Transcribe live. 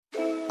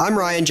I'm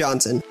Ryan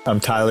Johnson. I'm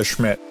Tyler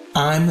Schmidt.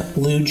 I'm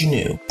Lou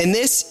Janu. And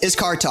this is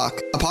Card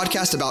Talk, a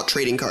podcast about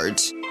trading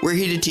cards. We're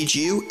here to teach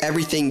you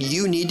everything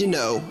you need to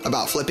know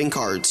about flipping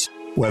cards.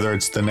 Whether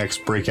it's the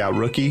next breakout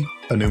rookie,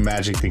 a new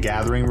Magic the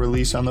Gathering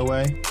release on the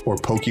way, or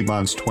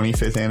Pokemon's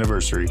 25th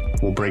anniversary,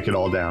 we'll break it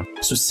all down.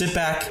 So sit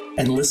back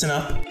and listen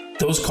up.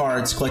 Those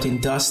cards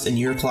collecting dust in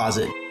your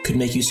closet could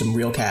make you some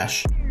real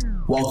cash.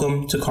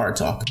 Welcome to Card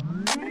Talk.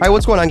 All right,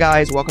 what's going on,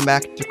 guys? Welcome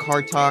back to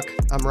Card Talk.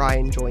 I'm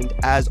Ryan, joined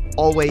as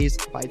always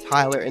by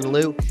Tyler and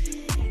Lou.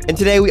 And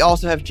today we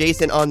also have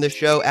Jason on the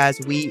show as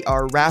we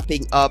are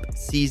wrapping up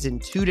Season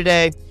 2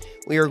 today.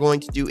 We are going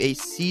to do a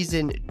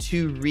Season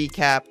 2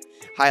 recap,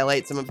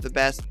 highlight some of the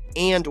best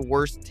and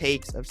worst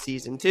takes of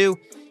Season 2.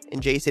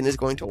 And Jason is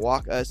going to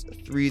walk us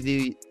through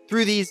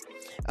these.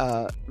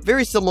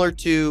 Very similar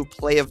to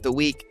Play of the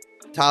Week.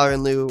 Tyler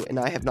and Lou and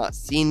I have not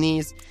seen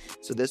these,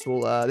 so this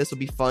will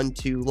be fun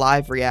to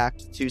live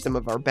react to some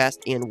of our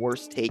best and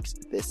worst takes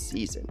this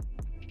season.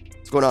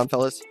 What's going on,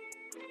 fellas?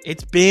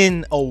 It's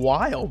been a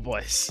while,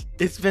 boys.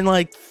 It's been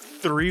like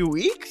 3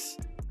 weeks.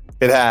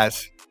 It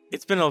has.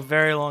 It's been a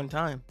very long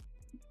time.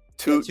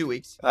 2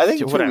 weeks. I think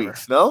 2 Whatever.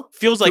 weeks, no?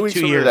 Feels like weeks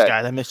 2 from years, today.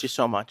 guys. I missed you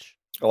so much.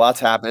 A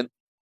lot's happened.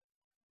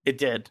 It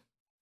did.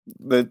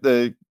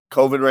 The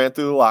COVID ran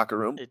through the locker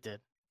room. It did.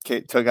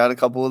 Took out a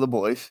couple of the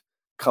boys.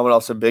 Coming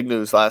off some big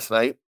news last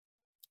night.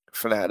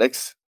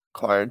 Fanatics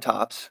acquiring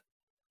Topps.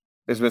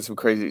 There's been some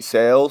crazy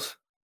sales.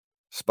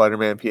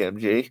 Spider-Man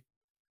PMG.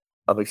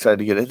 I'm excited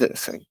to get into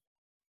this thing.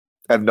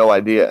 I have no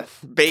idea.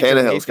 Baker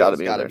Tannehill's got to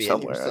be in gotta there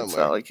somewhere. here It's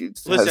not like he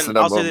has the Listen,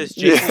 I'll say number this.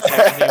 one- Jason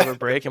texted me over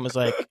break and was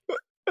like,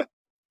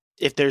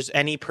 if there's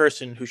any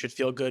person who should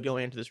feel good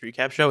going into this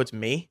recap show, it's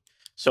me.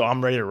 So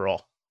I'm ready to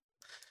roll.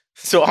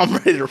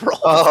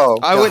 Oh,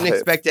 I wouldn't God.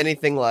 expect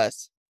anything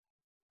less.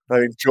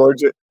 I mean,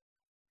 Georgia.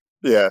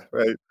 Yeah,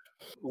 right.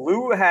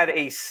 Lou had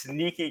a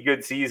sneaky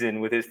good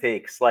season with his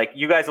takes. Like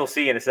you guys will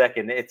see in a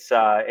second. It's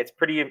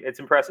impressive. It's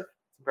impressive.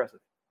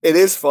 It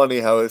is funny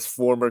how his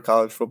former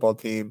college football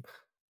team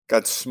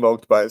got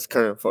smoked by his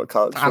current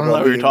college I football don't know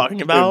what you're team talking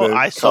in about. the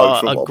I saw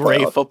college a football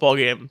great playoff. football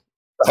game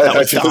that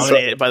was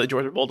dominated by the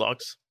Georgia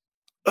Bulldogs.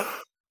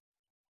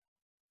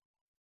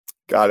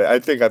 Got it. I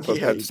think I put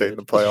Yeah, Penn you State in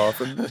did. the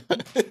playoff. And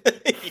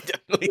He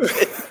definitely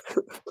did.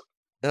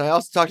 And I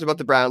also talked about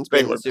the Browns They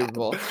being in were the Super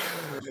Bowl.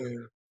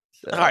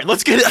 So, All right,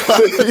 let's get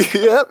it.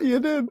 Yep, you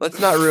did. let's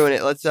not ruin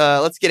it.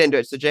 Let's get into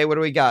it. So, Jay, what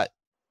do we got?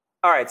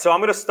 All right, so I'm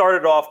going to start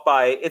it off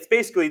by it's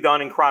basically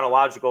done in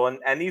chronological,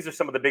 and these are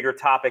some of the bigger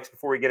topics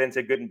before we get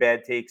into good and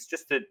bad takes,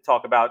 just to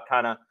talk about,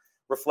 kind of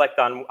reflect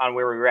on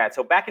where we were at.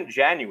 So back in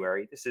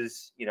January, this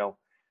is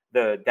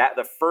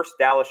the first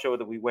Dallas show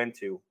that we went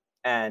to,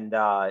 and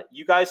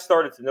you guys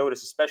started to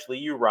notice, especially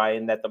you,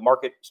 Ryan, that the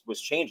market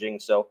was changing.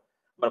 So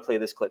I'm going to play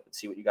this clip and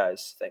see what you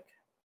guys think.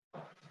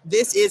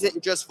 This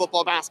isn't just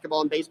football, basketball,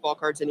 and baseball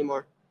cards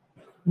anymore.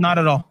 Not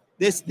at all.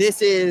 This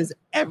is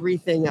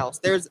everything else.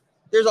 There's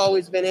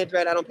always been it,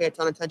 right? I don't pay a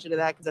ton of attention to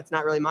that because that's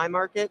not really my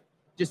market.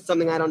 Just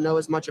something I don't know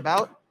as much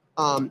about.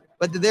 But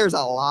there's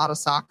a lot of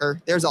soccer.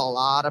 There's a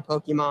lot of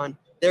Pokemon.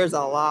 There's a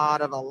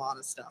lot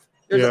of stuff.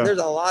 There's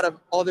a lot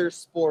of other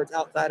sports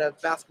outside of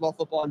basketball,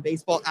 football, and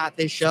baseball at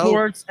this show.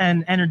 Sports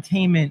and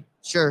entertainment.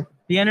 Sure.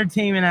 The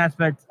entertainment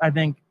aspect, I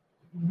think,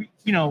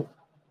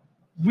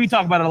 we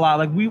talk about it a lot.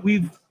 Like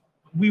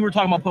we were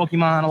talking about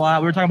Pokemon a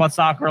lot. We were talking about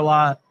soccer a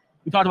lot.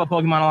 We talked about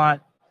Pokemon a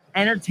lot.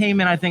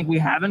 Entertainment, I think we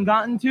haven't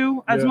gotten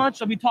to as much.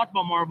 So we talked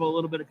about Marvel a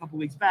little bit a couple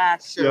weeks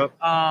back. Sure.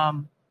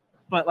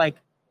 But like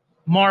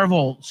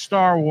Marvel,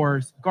 Star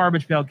Wars,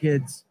 Garbage Pail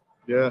Kids,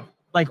 Yeah.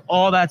 like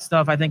all that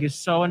stuff, I think is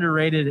so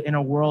underrated in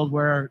a world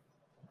where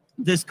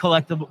this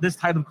type of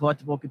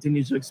collectible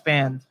continues to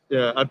expand.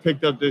 Yeah, I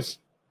picked up this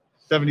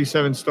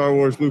 77 Star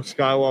Wars Luke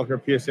Skywalker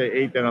PSA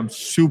 8 that I'm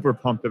super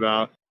pumped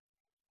about.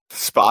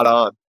 Spot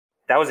on.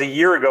 That was a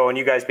year ago, and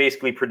you guys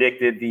basically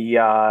predicted the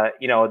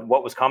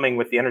what was coming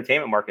with the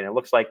entertainment market. It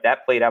looks like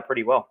that played out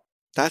pretty well.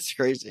 That's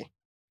crazy.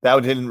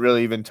 That didn't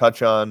really even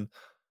touch on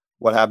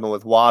what happened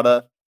with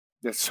WADA.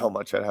 There's so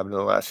much that happened in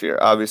the last year.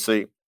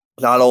 Obviously,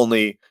 not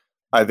only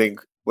I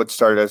think what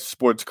started as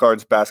sports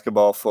cards,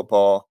 basketball,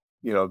 football,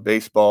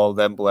 baseball,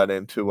 then bled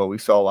into what we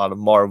saw a lot of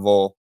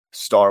Marvel,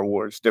 Star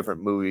Wars,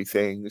 different movie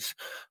things.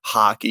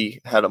 Hockey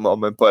had a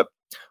moment, but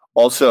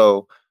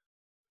also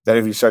then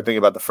if you start thinking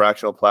about the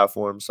fractional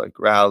platforms like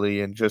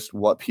Rally and just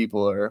what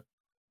people are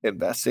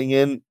investing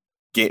in,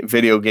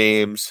 video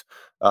games,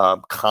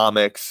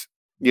 comics,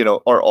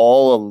 are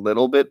all a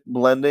little bit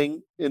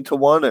blending into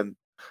one. And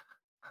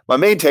my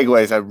main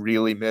takeaway is I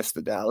really miss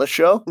the Dallas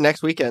show.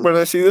 Next weekend. When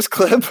I see this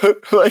clip,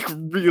 like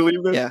really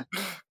miss. Yeah.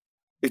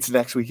 It's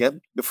next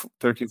weekend, the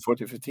 13th,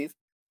 14th, 15th.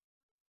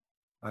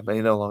 I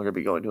may no longer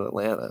be going to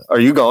Atlanta.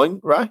 Are you going,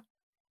 Rye?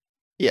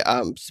 Yeah,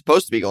 I'm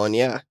supposed to be going,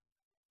 yeah.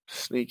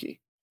 Sneaky.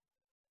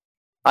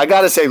 I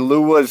got to say,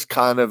 Lou was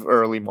kind of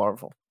early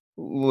Marvel.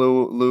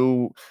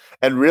 Lou,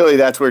 and really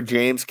that's where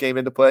James came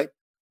into play.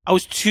 I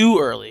was too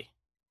early.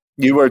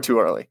 You were too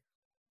early.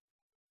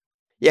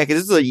 Yeah,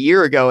 because this is a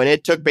year ago, and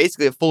it took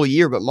basically a full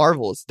year, but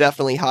Marvel is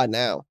definitely hot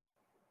now.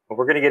 But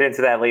we're going to get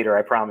into that later,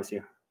 I promise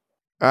you.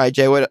 All right,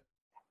 Jay, what?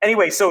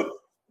 Anyway, so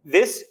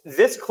this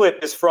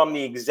clip is from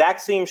the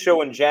exact same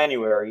show in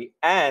January.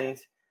 And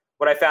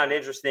what I found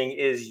interesting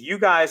is you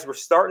guys were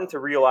starting to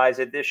realize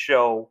at this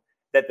show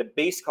that the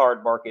base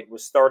card market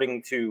was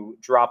starting to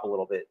drop a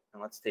little bit.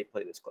 And let's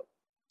play this clip.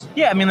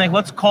 Yeah, I mean, like,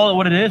 let's call it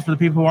what it is for the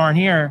people who aren't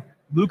here.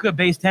 Luka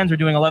base 10s are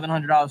doing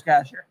 $1,100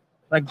 cash here.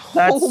 Like,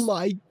 that's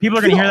people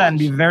are going to hear that and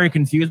be very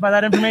confused by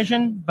that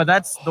information, but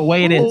that's the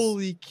way it is.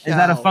 Holy cow. Is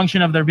that a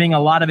function of there being a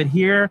lot of it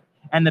here,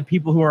 and the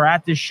people who are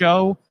at this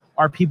show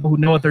are people who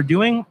know what they're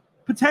doing?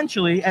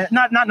 Potentially,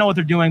 not know what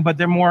they're doing, but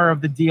they're more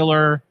of the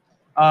dealer,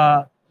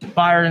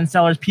 buyer and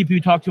sellers, people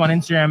you talk to on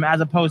Instagram, as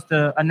opposed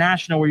to a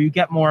national where you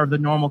get more of the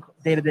normal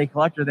day-to-day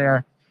collector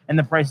there, and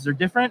the prices are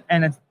different,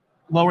 and it's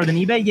lower than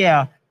eBay.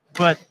 Yeah,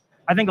 but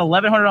I think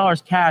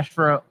 $1,100 cash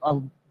for a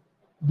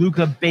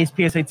Luka base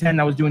PSA 10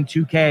 that was doing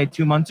 2K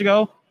 2 months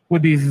ago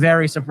would be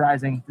very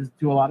surprising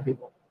to a lot of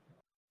people.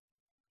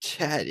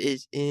 That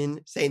is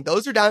insane.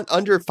 Those are down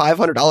under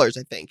 $500,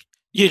 I think.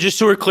 Yeah, just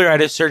so we're clear, I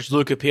just searched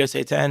Luka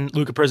PSA 10,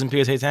 Luka Prism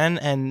PSA 10,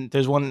 and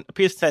there's one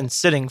PSA 10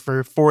 sitting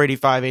for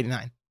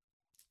 $485.89.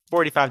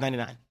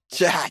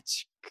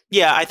 $485.99.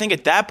 Yeah, I think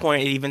at that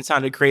point it even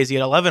sounded crazy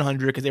at $1,100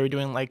 because they were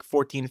doing like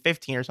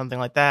 $1,415 or something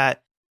like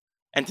that.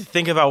 And to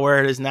think about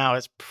where it is now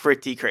is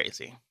pretty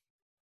crazy.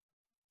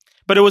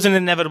 But it was an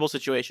inevitable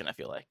situation, I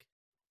feel like.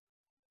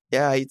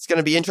 Yeah, it's going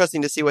to be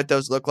interesting to see what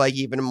those look like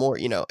even more,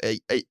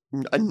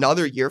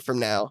 another year from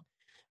now.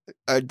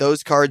 Are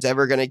those cards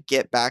ever going to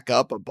get back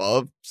up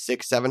above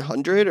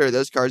 600-700, or are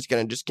those cards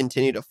going to just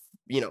continue to,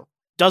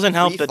 doesn't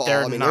help free-fall? that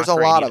they're not there's a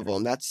lot of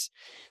them. It's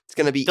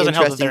going to be doesn't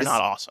interesting. Help that they're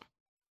not awesome.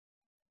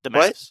 The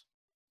Mavs.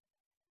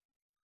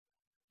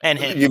 And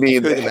him. You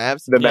mean the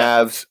Mavs? The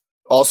Mavs.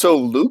 Also,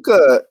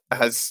 Luka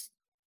has.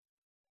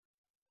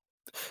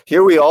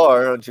 Here we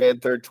are on Jan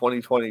 3rd,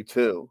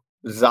 2022.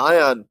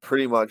 Zion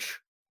pretty much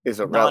is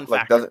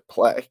doesn't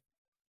play.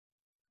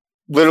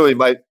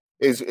 Literally,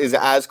 is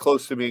as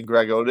close to being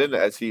Greg Oden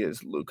as he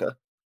is Luka,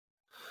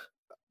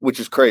 which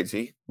is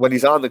crazy. When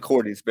he's on the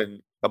court, he's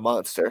been a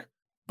monster.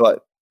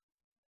 But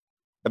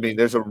I mean,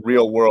 there's a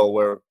real world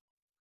where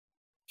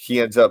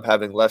he ends up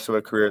having less of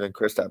a career than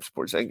Kristaps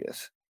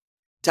Porzingis.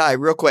 Ty,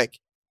 real quick,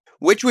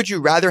 which would you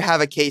rather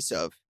have a case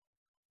of?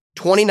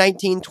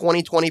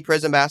 2019-2020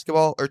 Prism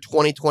basketball or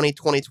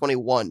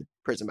 2020-2021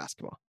 Prism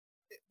basketball?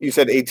 You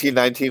said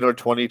 18-19 or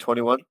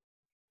 2021?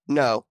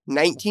 No,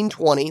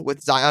 19-20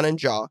 with Zion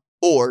and Ja,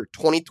 or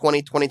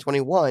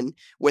 2020-2021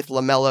 with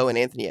LaMelo and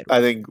Anthony Edwards. I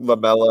think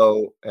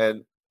LaMelo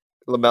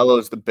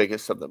is the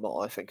biggest of them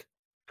all, I think.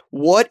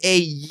 What a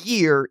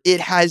year it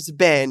has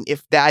been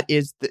if that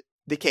is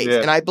the case.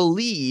 Yeah. And I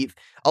believe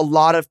a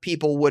lot of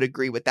people would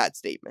agree with that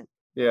statement.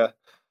 Yeah.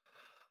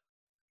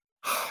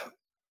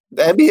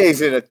 The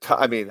NBA's in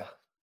the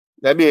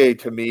NBA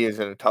to me is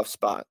in a tough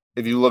spot.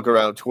 If you look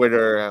around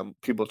Twitter and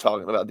people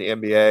talking about the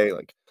NBA,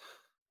 like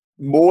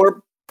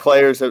more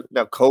players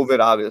now COVID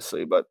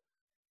obviously, but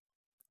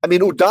I mean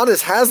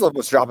Udonis Haslem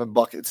was dropping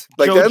buckets.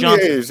 Like Joe the NBA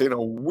Johnson is in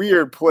a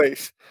weird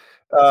place.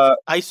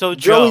 ISO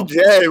Joe. Joey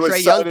J was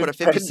Trae Young signed put a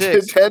 56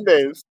 in 10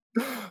 days.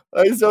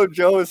 ISO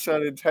Joe was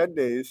signed in 10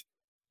 days.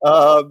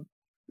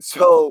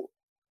 So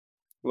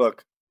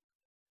look.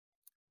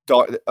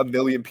 A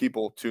million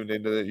people tuned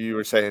into you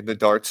were saying the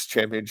darts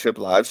championship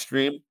live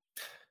stream.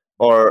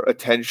 Our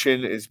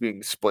attention is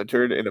being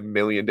splintered in a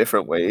million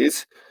different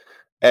ways,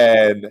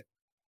 and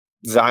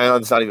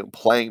Zion's not even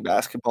playing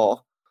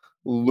basketball.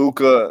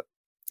 Luka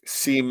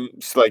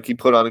seems like he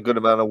put on a good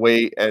amount of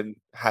weight and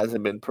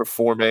hasn't been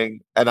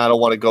performing. And I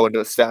don't want to go into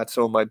stats,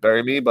 so it might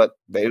bury me, but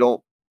they're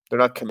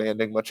not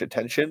commanding much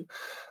attention.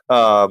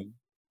 My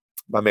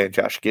man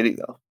Josh Giddey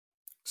though,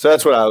 so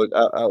that's what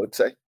I would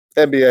say.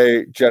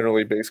 NBA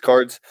generally base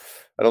cards.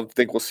 I don't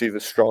think we'll see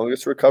the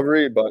strongest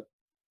recovery, but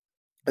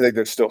I think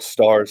there's still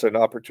stars and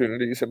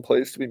opportunities in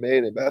place to be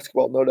made in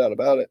basketball, no doubt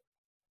about it.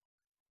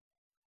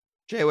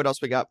 Jay, what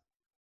else we got?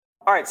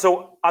 All right,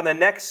 so on the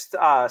next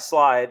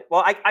slide,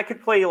 well, I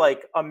could play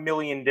like a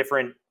million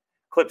different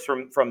clips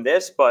from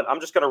this, but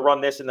I'm just going to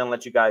run this and then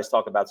let you guys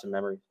talk about some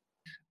memories.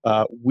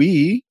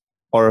 We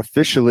are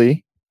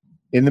officially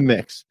in the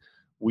mix.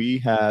 We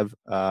have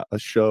a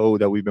show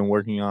that we've been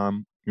working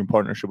on in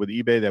partnership with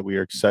eBay that we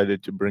are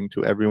excited to bring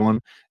to everyone,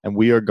 and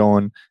we are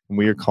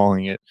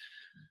calling it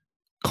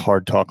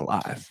Card Talk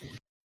Live.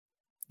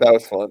 That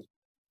was fun.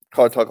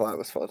 Card Talk Live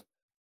was fun.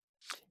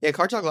 Yeah,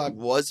 Card Talk Live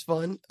was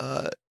fun.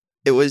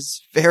 It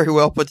was very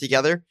well put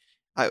together.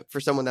 For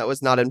someone that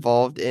was not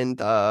involved in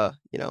the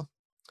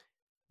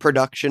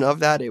production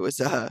of that, it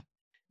was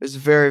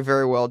very,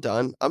 very well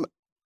done. I'm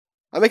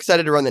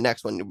excited to run the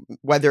next one,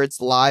 whether it's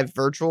live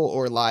virtual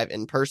or live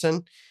in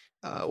person.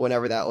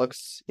 Whenever that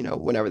looks,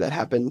 whenever that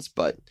happens.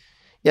 But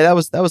yeah,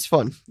 that was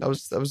fun. That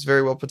was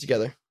very well put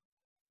together.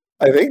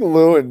 I think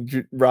Lou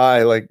and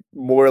Rye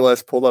more or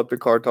less pulled up the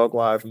Card Talk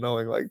Live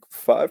knowing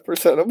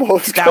 5% of what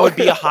was that would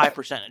be a high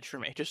percentage for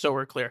me, just so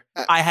we're clear.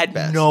 I had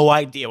no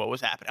idea what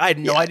was happening. I had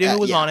no idea who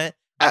was on it.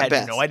 I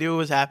had no idea what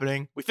was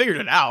happening. We figured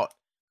it out,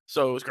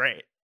 so it was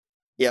great.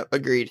 Yep,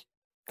 agreed.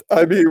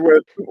 I mean,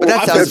 But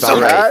that sounds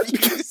about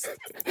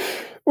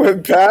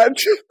when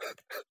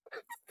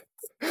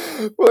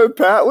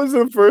Pat was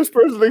the first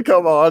person to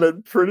come on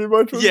and pretty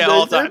much was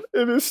all the naked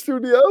in his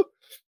studio,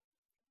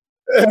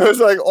 it was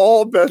like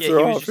all bets are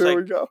off. Here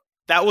we go.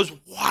 That was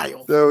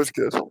wild. That was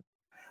good.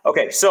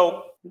 Okay,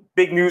 so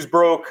big news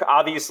broke.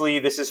 Obviously,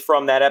 this is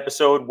from that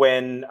episode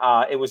when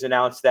it was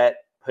announced that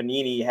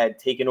Panini had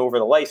taken over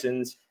the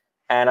license.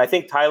 And I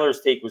think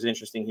Tyler's take was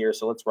interesting here,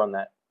 so let's run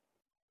that.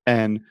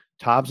 And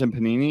Topps and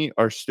Panini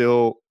are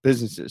still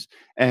businesses.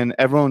 And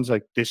everyone's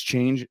like, this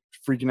change,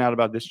 freaking out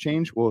about this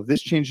change. Well, if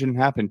this change didn't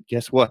happen,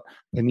 guess what?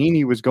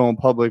 Panini was going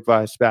public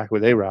via SPAC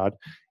with A-Rod,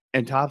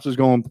 and Topps was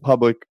going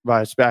public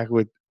via SPAC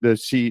with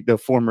the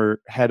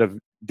former head of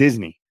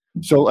Disney.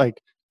 So,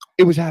 like,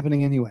 it was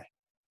happening anyway.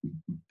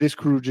 This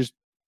crew just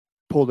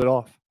pulled it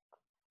off.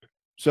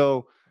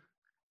 So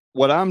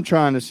what I'm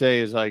trying to say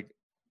is, like,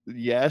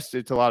 yes,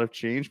 it's a lot of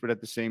change, but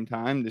at the same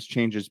time, this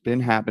change has been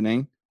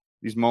happening.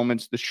 These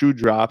moments, the shoe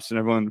drops and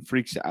everyone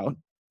freaks out.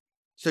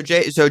 So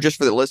just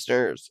for the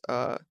listeners,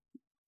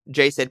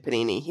 Jay said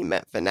Panini, he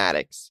meant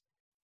Fanatics.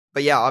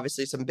 But yeah,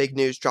 obviously some big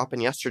news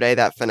dropping yesterday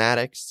that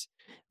Fanatics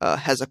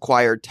has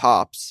acquired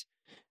Topps.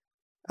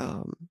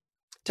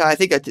 I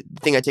think the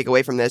thing I take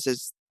away from this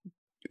is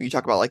you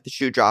talk about like the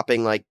shoe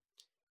dropping, like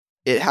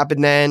it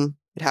happened then,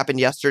 it happened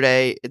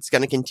yesterday. It's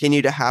going to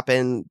continue to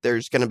happen.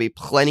 There's going to be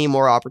plenty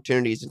more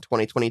opportunities in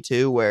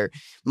 2022 where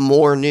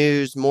more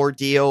news, more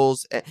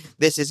deals.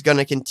 This is going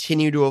to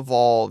continue to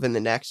evolve in the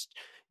next,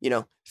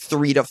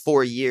 3 to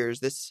 4 years.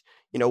 This,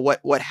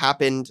 what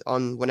happened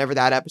on whenever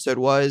that episode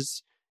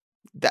was,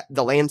 that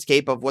the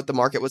landscape of what the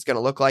market was going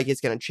to look like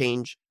is going to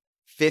change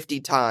 50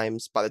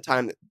 times by the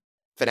time that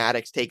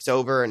Fanatics takes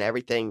over and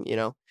everything,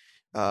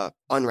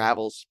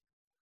 unravels.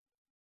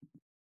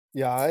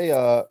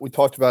 Yeah, we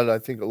talked about it, I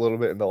think, a little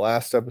bit in the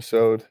last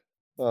episode.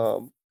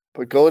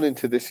 But going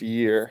into this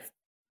year,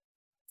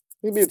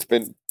 maybe it's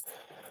been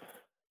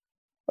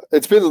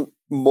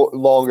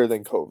longer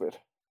than COVID,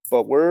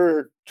 but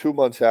we're 2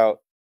 months out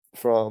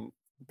from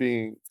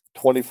being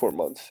 24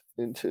 months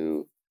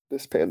into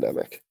this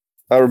pandemic.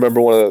 I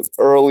remember one of the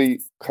early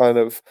kind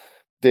of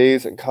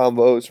days and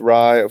combos,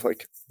 Rye, of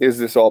like, is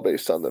this all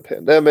based on the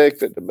pandemic,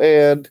 the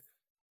demand?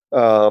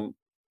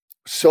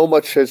 So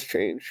much has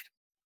changed.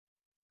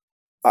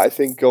 I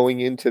think going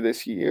into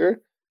this year,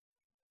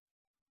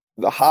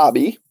 the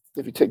hobby,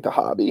 if you take the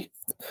hobby,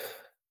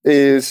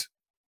 is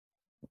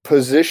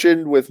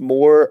positioned with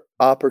more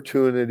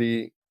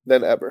opportunity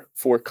than ever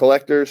for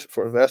collectors,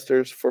 for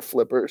investors, for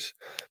flippers.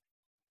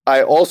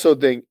 I also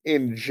think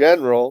in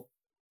general,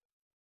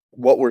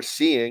 what we're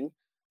seeing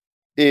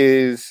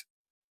is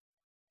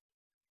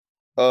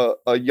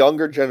a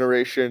younger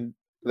generation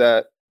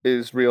that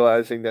is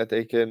realizing that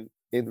they can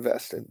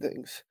invest in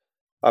things.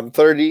 I'm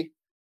 30.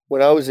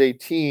 When I was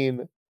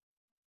 18,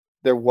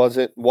 we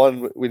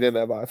didn't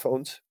have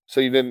iPhones.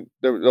 So the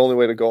only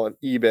way to go on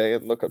eBay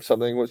and look up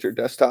something was your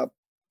desktop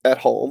at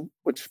home,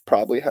 which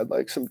probably had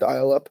like some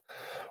dial-up.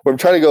 Where I'm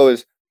trying to go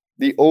is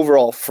the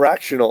overall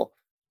fractional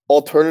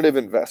alternative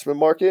investment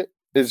market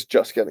is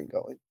just getting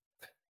going.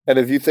 And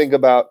if you think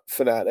about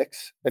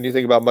Fanatics and you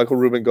think about Michael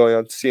Rubin going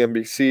on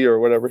CNBC or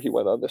whatever he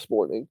went on this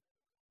morning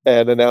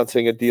and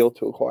announcing a deal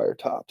to acquire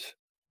Topps,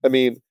 I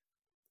mean,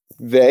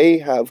 they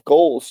have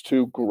goals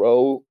to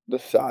grow the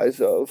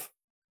size of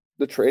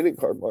the trading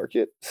card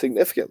market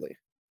significantly.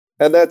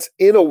 And that's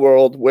in a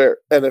world where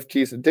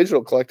NFTs and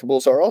digital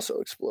collectibles are also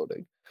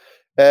exploding.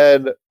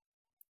 And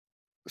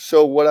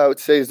so what I would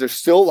say is there's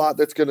still a lot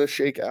that's going to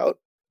shake out.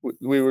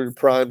 We were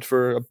primed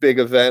for a big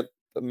event,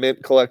 the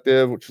Mint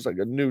Collective, which is like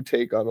a new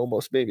take on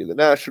almost maybe the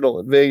National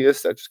in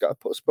Vegas that just got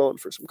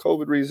postponed for some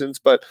COVID reasons.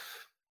 But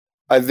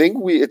I think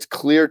it's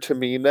clear to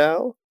me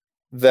now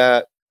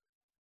that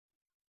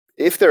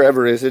if there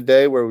ever is a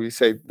day where we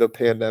say the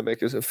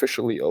pandemic is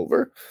officially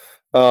over,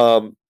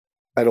 I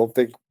don't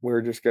think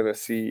we're just going to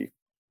see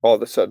all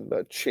of a sudden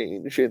a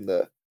change in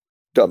the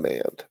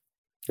demand.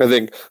 I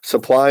think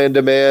supply and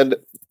demand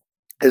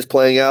is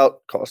playing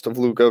out, cost of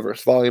Luka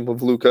versus volume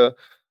of Luka.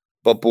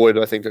 But boy,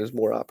 do I think there's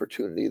more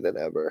opportunity than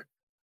ever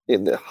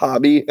in the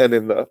hobby and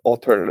in the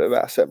alternative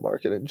asset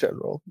market in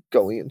general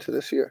going into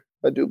this year.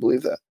 I do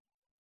believe that.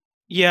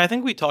 Yeah, I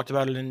think we talked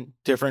about it in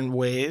different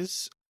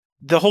ways.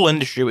 The whole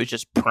industry was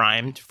just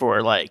primed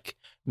for like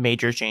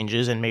major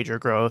changes and major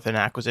growth and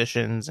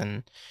acquisitions.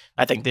 And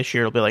I think this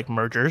year it'll be like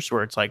mergers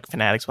where it's like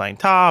Fanatics buying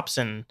Topps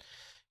and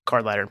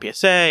Card Ladder and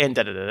PSA and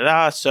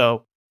da-da-da-da-da.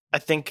 So I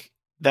think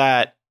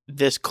that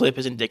this clip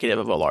is indicative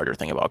of a larger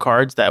thing about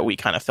cards that we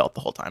kind of felt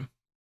the whole time.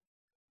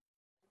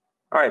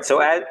 All right,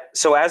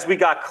 so as we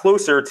got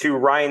closer to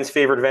Ryan's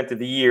favorite event of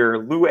the year,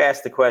 Lou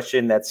asked the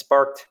question that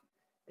sparked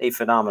a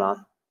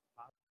phenomenon.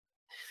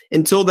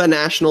 Until the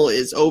National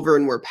is over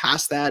and we're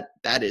past that,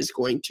 that is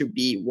going to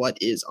be what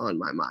is on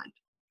my mind.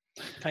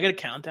 Can I get a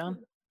countdown?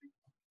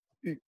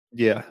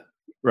 Yeah.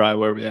 Right,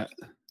 where are we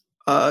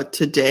at?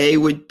 Today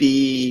would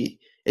be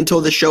until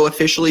the show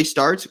officially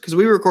starts, because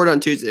we record on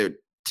Tuesday.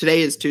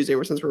 today is Tuesday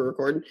since we're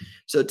recording.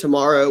 So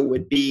tomorrow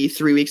would be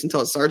 3 weeks until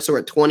it starts. So we're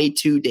at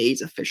 22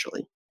 days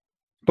officially.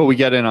 But we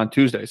get in on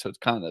Tuesday, so it's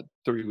kind of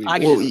 3 weeks. I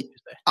get Well, it on Tuesday.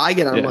 I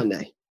get on Yeah.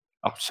 Monday.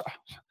 Oh, sorry.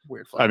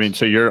 Weird flex. I mean,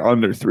 so you're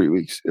under 3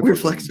 weeks. We're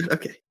flexing.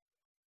 Okay.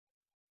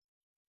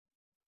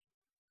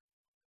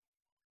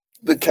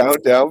 The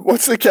countdown.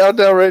 What's the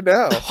countdown right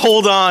now?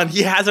 Hold on.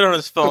 He has it on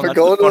his phone. We're That's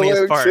going the to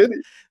funniest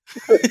Atlantic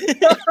part.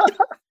 City.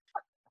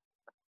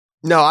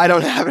 No, I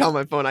don't have it on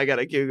my phone. I got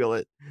to Google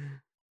it.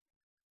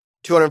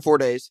 204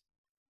 days.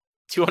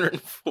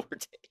 204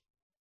 days.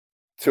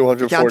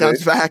 204 Countdown's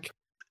days. back.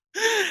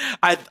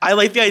 I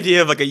like the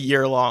idea of like a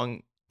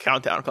year-long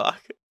countdown clock.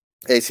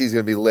 AC's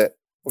gonna be lit.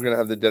 We're gonna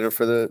have the dinner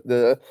for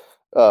the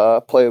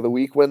play of the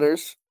week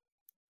winners.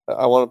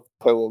 I want to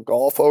play a little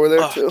golf over there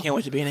Oh, too, can't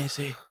wait to be in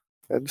AC.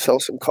 and sell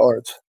some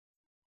cards.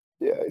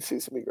 Yeah,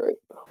 AC's gonna be great.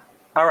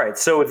 All right.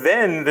 So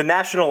then the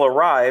National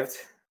arrived,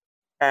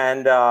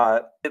 and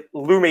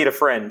Lou made a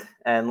friend.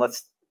 And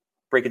let's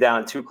break it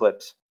down in 2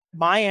 clips.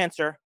 My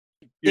answer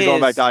You're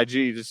going back is to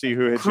IG to see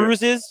who hits you.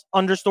 Cruises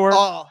underscore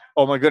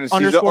Oh my goodness, he's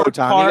the underscore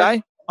Otani card.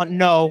 guy?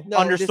 No, No,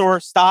 underscore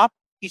stop.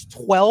 He's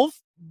 12.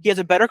 He has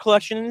a better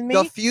collection than me.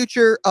 The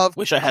future of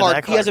Wish I had card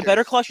that He has a card.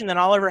 better collection than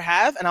I'll ever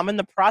have, and I'm in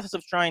the process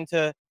of trying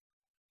to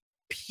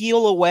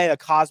peel away a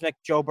cosmic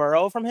Joe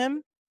Burrow from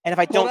him. And if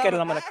I don't get it,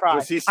 I'm gonna cry.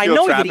 Was he I still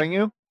know trapping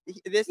you?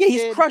 This Yeah,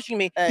 he's kid, crushing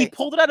me. hey. He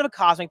pulled it out of a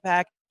cosmic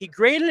pack. He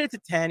graded it to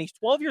 10. He's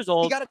 12 years He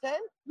old. got a 10?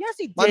 Yes,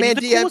 he did. My man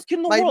He's the coolest kid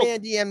in the My world. man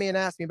DM'd me and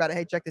asked me about it.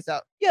 Hey, check this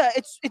out. Yeah,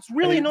 it's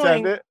really And he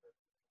annoying. sent it?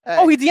 Hey,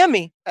 Oh, he DM'd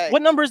me. Hey.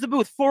 What number is the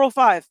booth?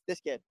 405. this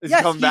kid. Is yes,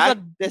 he coming back?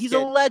 This he's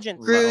kid. a legend.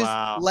 Cruz,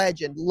 Wow.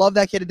 legend. Love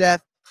that kid to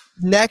death.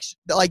 Next,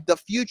 like the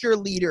future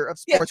leader of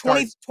Yeah, sports 20,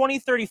 cards.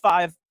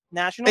 2035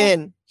 national.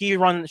 Finn. He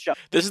runs the show.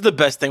 This is the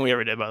best thing we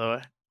ever did, by the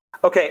way.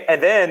 Okay,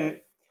 and then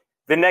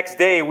the next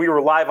day we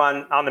were live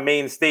on the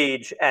main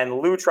stage, and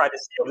Lou tried to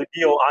seal the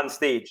deal on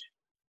stage.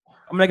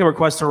 I'm gonna make a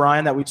request to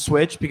Ryan that we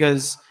switch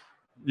because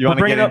You want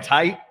to bring get it in up-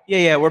 tight?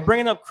 yeah, we're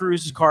bringing up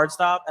Cruz's card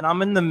stop, and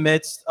I'm in the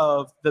midst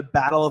of the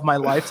battle of my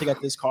life to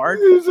get this card.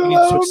 We need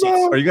to switch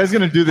seats. Are you guys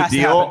going to do the Has to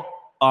deal happen.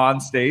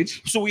 on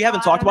stage? So we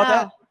haven't talked about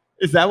that.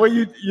 Is that what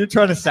you're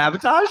trying to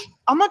sabotage?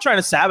 I'm not trying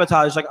to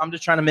sabotage. Like, I'm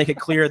just trying to make it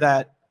clear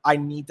that I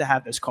need to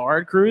have this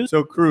card, Cruz.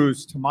 So,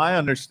 Cruz, to my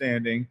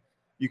understanding,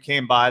 you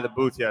came by the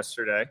booth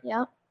yesterday.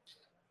 Yep.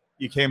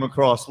 You came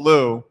across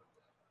Lou,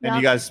 and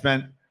you Yep. guys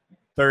spent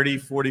 30,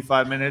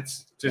 45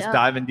 minutes just Yep.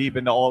 diving deep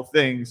into all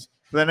things.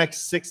 For the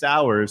next 6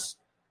 hours,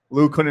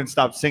 Lou couldn't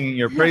stop singing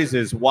your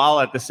praises while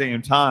at the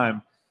same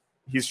time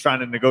he's trying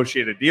to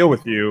negotiate a deal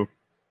with you.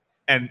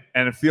 And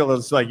it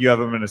feels like you have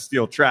him in a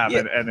steel trap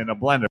Yeah. and in a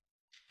blender.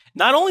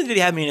 Not only did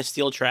he have me in a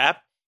steel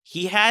trap,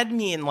 he had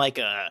me in like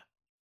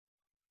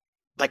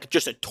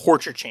just a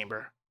torture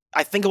chamber.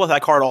 I think about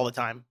that card all the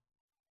time.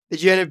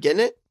 Did you end up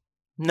getting it?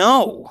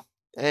 No,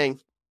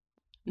 Dang.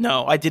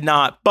 no, I did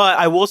not. But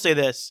I will say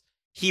this: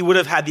 he would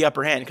have had the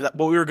upper hand because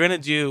what we were going to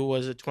do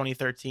was a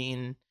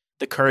 2013,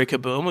 the Curry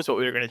Kaboom was what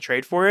we were going to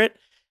trade for it,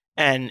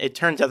 and it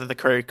turns out that the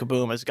Curry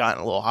Kaboom has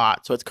gotten a little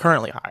hot, so it's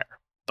currently higher.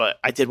 But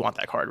I did want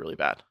that card really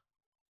bad.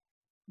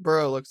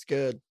 Bro looks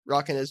good.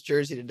 Rocking his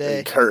jersey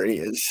today. Curry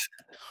is.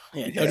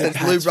 Yeah, Since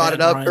Lou brought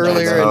it up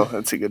earlier Oh, and-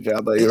 that's a good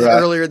job. You're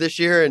right. Earlier this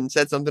year and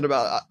said something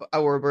about I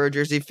wore a Burrow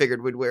jersey,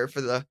 figured we'd wear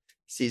for the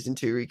season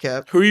 2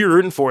 recap. Who are you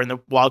rooting for in the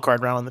wild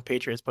card round when the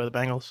Patriots play the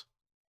Bengals?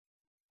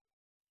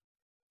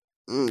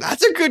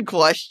 That's a good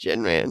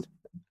question, man.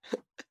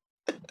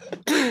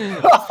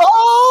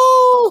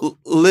 Oh,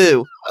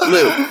 Lou,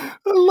 I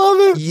love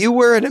it. you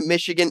were a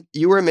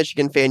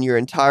Michigan fan your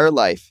entire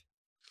life.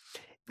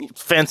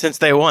 Fan since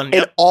day one. And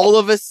Yep. all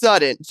of a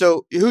sudden,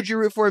 so who'd you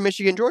root for in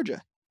Michigan,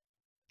 Georgia?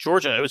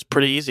 Georgia, it was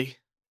pretty easy.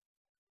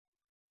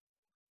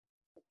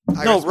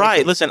 I No, rest my right.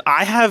 case. Listen,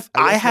 I have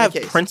I rest my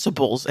case.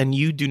 principles and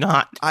you do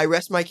not. I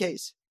rest my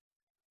case.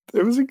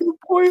 It was a good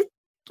point.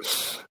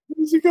 It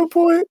was a good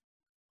point.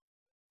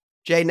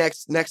 Jay,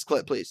 next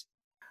clip, please.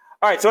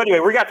 All right, so anyway,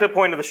 we got to the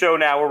point of the show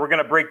now where we're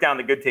going to break down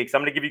the good takes.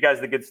 I'm going to give you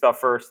guys the good stuff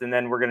first, and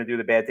then we're going to do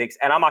the bad takes.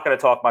 And I'm not going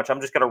to talk much. I'm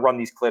just going to run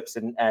these clips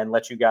and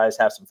let you guys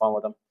have some fun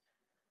with them.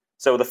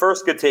 So the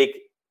first good take.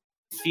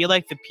 Feel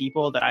like the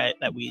people that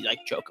we like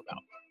joke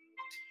about.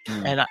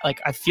 And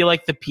I feel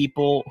like the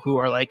people who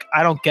are like,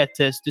 I don't get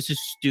this. This is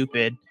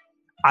stupid.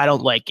 I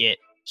don't like it.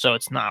 So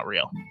it's not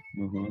real.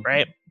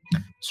 Right.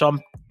 So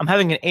I'm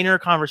having an inner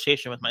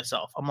conversation with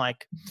myself. I'm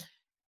like,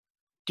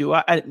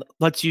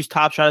 let's use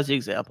Top Shot as the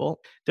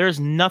example. There's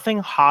nothing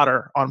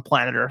hotter on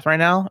planet Earth right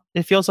now,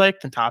 it feels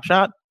like, than Top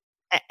Shot.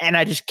 And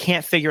I just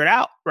can't figure it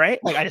out. Right.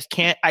 Like I just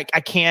can't, I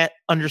can't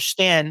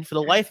understand for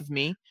the life of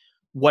me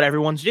what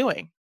everyone's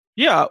doing.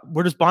 Yeah.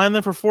 We're just buying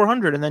them for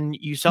 400 and then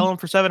you sell them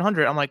for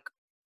 700. I'm like,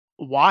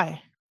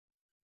 why?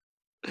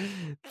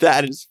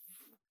 That is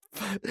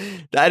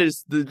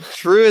the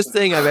truest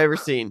thing I've ever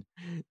seen.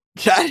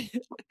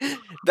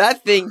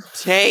 That thing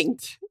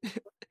tanked.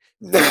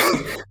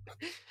 That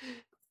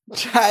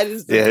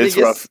is the Yeah, it's biggest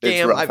rough. It's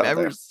scam rough I've out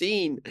ever there.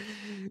 seen.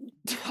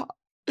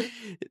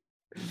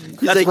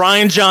 That's like,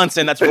 Ryan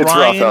Johnson. That's It's rough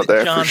Ryan out there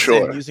for Johnson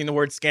sure. using the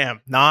word scam.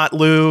 Not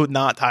Lou,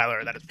 not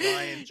Tyler. That is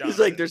Ryan Johnson. He's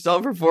like, they're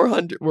selling for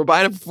 400. We're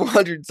buying them for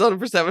 400, selling them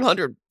for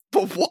 700.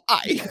 But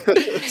why?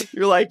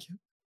 You're like,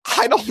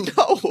 I don't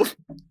know.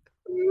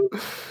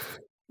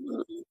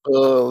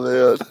 Oh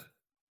man,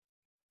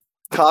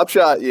 Top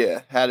Shot,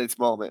 yeah, had its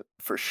moment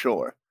for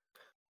sure.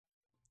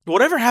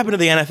 Whatever happened to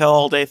the NFL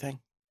all day thing?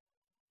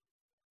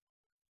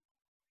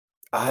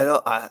 I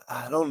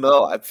don't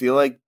know. I feel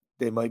like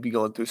they might be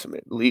going through some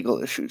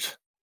legal issues.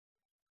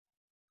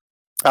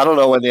 I don't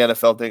know when the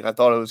NFL thing. I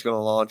thought it was going to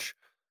launch.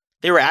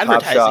 They were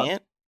advertising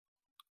it.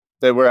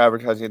 They were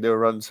advertising it. They were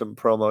running some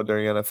promo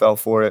during NFL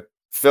for it.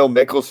 Phil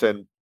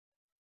Mickelson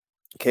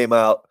came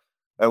out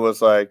and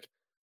was like,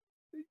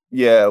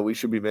 yeah, we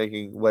should be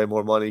making way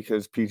more money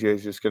because PJ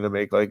is just going to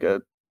make like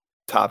a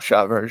Top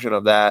Shot version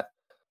of that.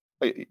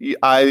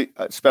 I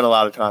spent a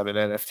lot of time in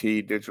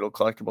NFT, digital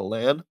collectible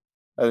land.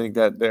 I think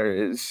that there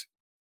is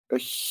a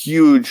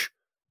huge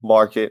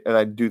market, and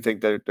I do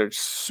think that there's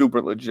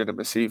super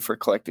legitimacy for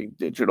collecting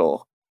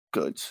digital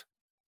goods.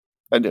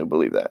 I do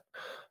believe that.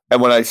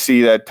 And when I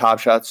see that Top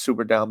Shot's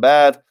super down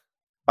bad,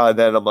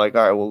 then I'm like,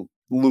 all right, well,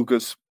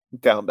 Luka's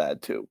down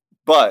bad too.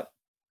 But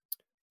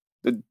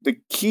the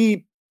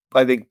key,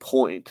 I think,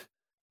 point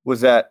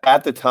was that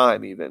at the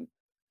time, even,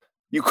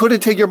 you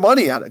couldn't take your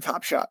money out of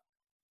Top Shot.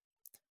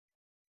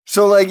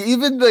 So, like,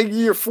 even like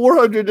your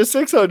 400 to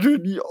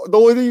 600, the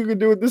only thing you can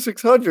do with the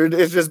 600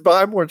 is just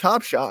buy more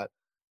Top Shot.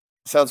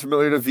 Sounds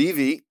familiar to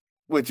Vivi,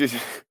 which is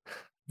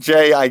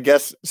Jay, I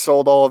guess,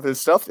 sold all of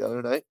his stuff the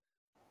other night.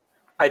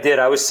 I did.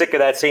 I was sick of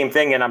that same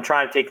thing, and I'm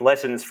trying to take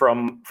lessons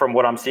from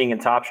what I'm seeing in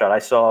Top Shot. I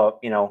saw,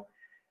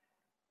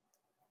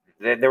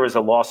 there was a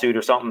lawsuit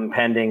or something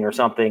pending or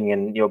something,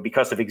 and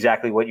because of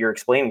exactly what you're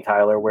explaining,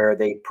 Tyler, where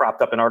they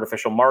propped up an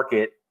artificial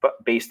market, but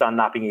based on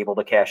not being able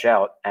to cash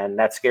out, and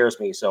that scares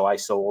me. So I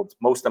sold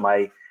most of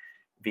my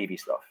VV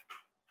stuff.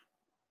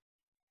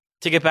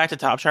 To get back to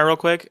Top Shot real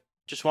quick,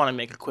 just want to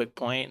make a quick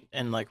point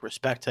and like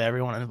respect to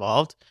everyone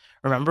involved.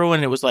 Remember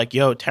when it was like,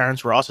 yo,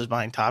 Terrence Ross is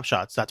buying Top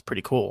Shots? That's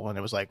pretty cool. And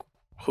it was like,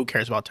 who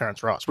cares about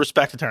Terrence Ross?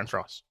 Respect to Terrence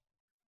Ross.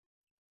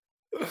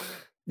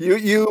 You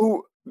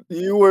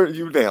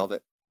nailed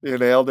it. You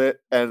nailed it,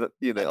 and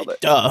you nailed it.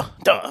 Duh.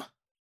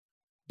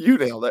 You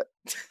nailed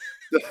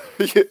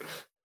it.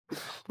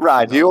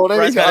 Ryan, do you want any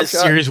Ryan's got Top a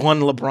Shot? Series 1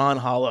 LeBron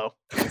hollow.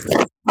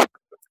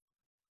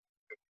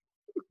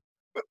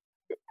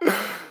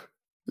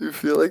 You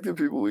feel like the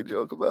people we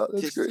joke about.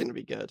 That's This is great. gonna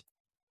be good.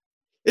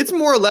 It's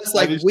more or less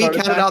like you we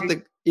started counted out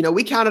backing?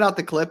 we counted out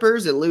the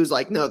Clippers, and Lou's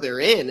like, no, they're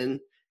in, and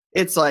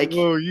it's like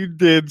Lou, you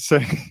did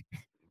say.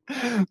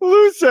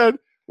 Lou said,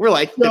 we're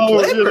like the no,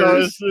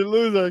 Clippers.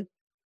 Lou's like,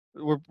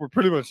 we're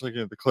pretty much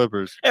looking at the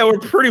Clippers. Yeah, we're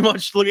pretty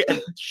much looking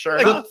at sure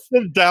enough.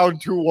 They're down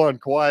 2-1.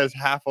 Kawhi has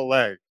half a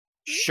leg.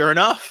 Sure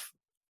enough.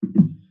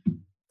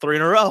 3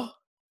 in a row.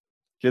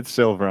 Get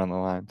Silver on the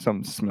line.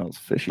 Something smells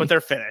fishy. But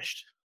they're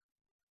finished.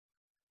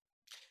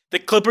 The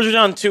Clippers are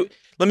down 2.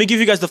 Let me give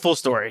you guys the full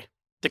story.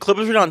 The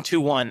Clippers were down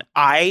 2-1.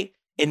 I,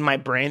 in my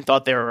brain,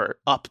 thought they were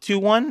up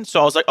 2-1. So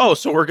I was like, oh,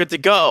 so we're good to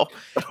go.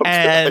 Okay.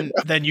 And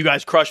then you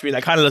guys crushed me. And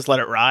I kind of just let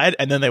it ride.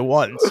 And then they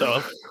won.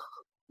 So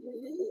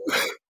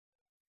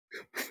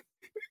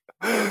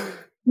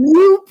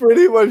You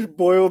pretty much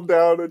boiled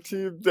down a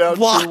team down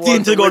locked 2-1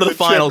 in to go win to the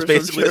finals,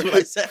 championship. basically, is what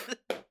I said.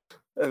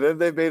 And then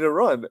they made a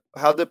run.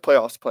 How'd the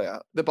playoffs play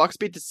out? The Bucks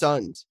beat the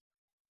Suns.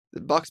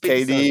 The Bucks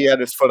beat the Suns. KD had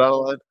his foot on the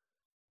line.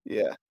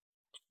 Yeah.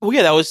 Well,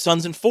 yeah, that was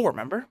Suns in 4,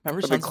 remember? But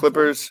Suns the in 4?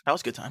 Clippers, That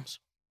was good times.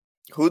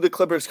 who the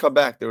Clippers come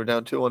back? They were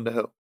down 2-1 to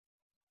who?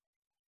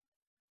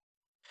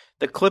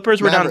 The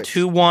Clippers were Mavericks.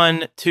 down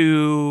 2-1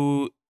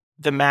 to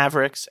the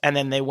Mavericks, and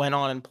then they went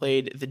on and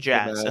played the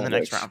Jazz in the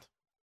next Mavericks. round.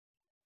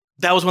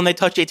 That was when they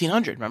touched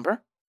 1,800,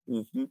 remember?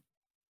 Mm-hmm.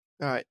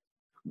 All right,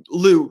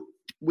 Lou,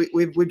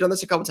 we've done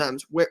this a couple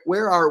times.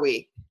 Where are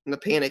we in the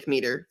panic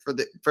meter for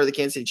the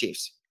Kansas City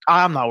Chiefs?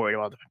 I'm not worried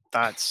about that.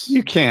 That's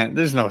you can't.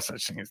 There's no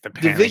such thing as the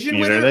panic Division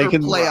meter. winner They or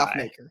could playoff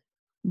maker?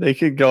 They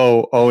could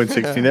go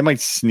 0-16. They might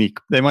sneak.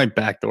 They might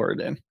backdoor it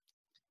in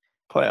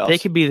playoffs.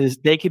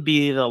 they could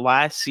be the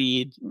last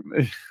seed,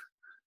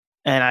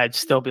 and I'd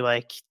still be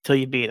like, till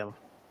you beat them.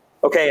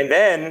 Okay, and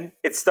then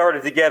it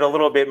started to get a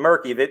little bit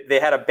murky. They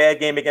had a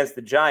bad game against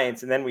the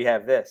Giants, and then we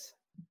have this.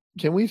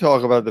 Can we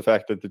talk about the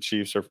fact that the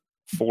Chiefs are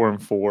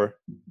 4-4,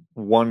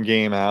 one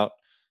game out?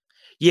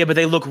 Yeah, but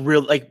they look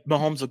real. Like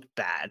Mahomes looked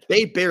bad.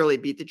 They barely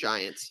beat the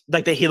Giants.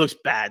 Like he looks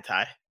bad,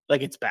 Ty.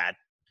 Like it's bad.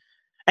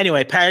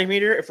 Anyway, panic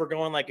meter. If we're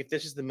going like if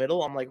this is the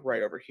middle, I'm like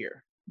right over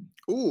here.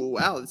 Ooh,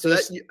 wow! So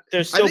There's, that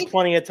there's I still think-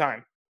 plenty of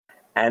time.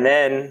 And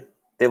then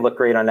they look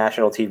great on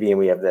national TV, and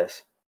we have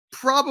this.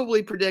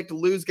 probably predict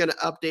Lou's going to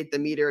update the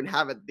meter and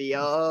have it the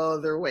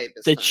other way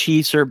this The time.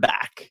 Chiefs are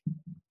back.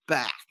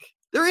 Back.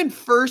 They're in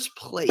first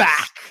place.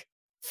 Back.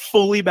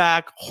 Fully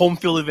back. Home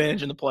field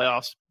advantage in the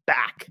playoffs.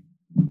 Back.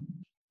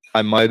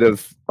 I might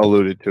have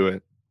alluded to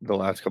it the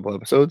last couple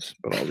episodes,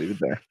 but I'll leave it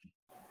there.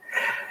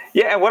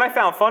 Yeah, and what I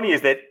found funny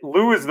is that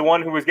Lou is the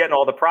one who was getting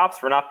all the props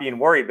for not being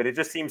worried, but it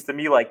just seems to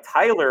me like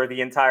Tyler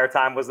the entire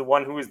time was the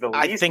one who was the least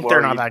I think worried.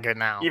 they're not that good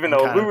now. Even I'm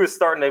though kinda Lou is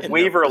starting to in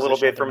waver the a little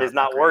position bit from they're his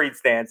not not that great. worried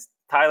stance,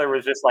 Tyler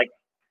was just like,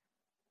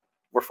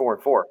 we're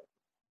 4-4.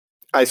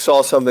 I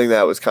saw something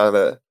that was kind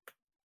of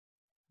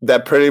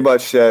that pretty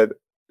much said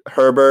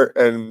Herbert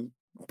and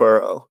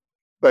Burrow.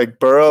 Like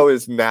Burrow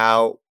is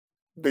now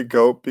the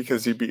GOAT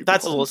because he beat.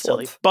 That's a little Mahomes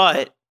silly, once.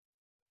 but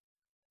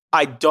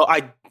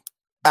I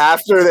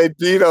After they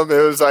beat him,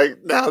 it was like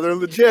now they're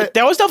legit.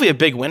 that was definitely a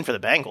big win for the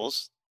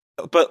Bengals.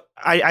 But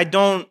I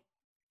don't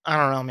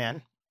know,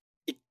 man.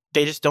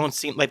 They just don't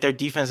seem like their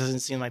defense doesn't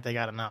seem like they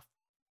got enough.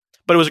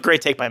 But it was a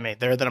great take by me.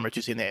 They're the number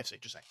 2 seed in the AFC.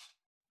 Just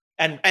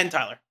saying. And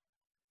Tyler.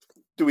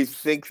 Do we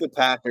think the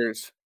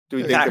Packers? Do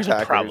we The think Packers the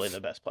Packers are probably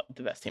the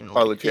best team in the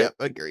are league. legit?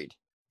 Yeah, agreed.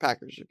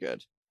 Packers are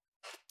good.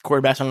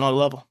 Quarterbacks on another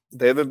level.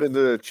 They haven't been to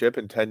the chip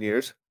in 10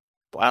 years.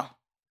 Wow.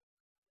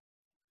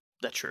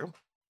 That's true.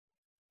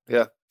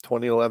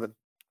 2011.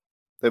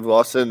 They've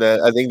lost in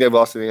that. I think they've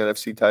lost in the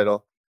NFC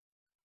title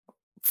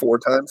 4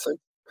 times.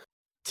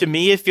 To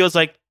me, it feels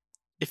like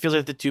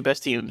the 2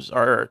 best teams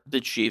are the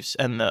Chiefs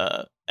and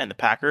the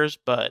Packers,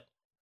 but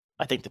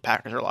I think the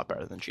Packers are a lot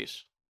better than the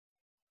Chiefs.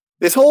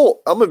 This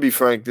whole, I'm gonna be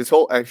frank, this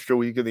whole extra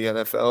week of the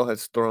NFL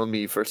has thrown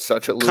me for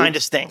such a loop. Kind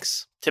of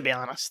stinks, to be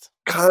honest.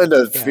 Kind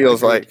of Yeah,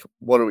 feels agreed. like,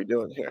 what are we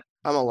doing here?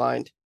 I'm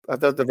aligned. I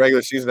thought the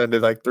regular season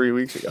ended like 3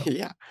 weeks ago.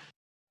 Yeah.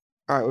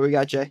 All right, what we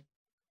got, Jay?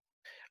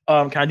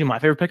 Can I do my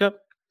favorite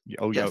pickup?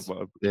 Oh Yes.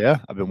 yeah.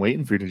 I've been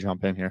waiting for you to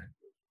jump in here.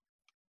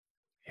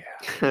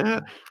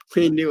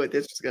 We knew what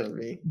this was gonna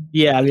be.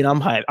 Yeah, I mean, I'm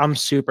hyped. I'm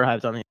super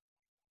hyped on it.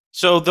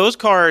 So those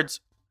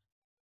cards,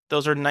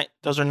 those are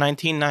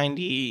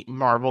 1990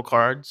 Marvel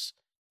cards.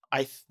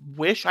 I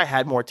wish I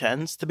had more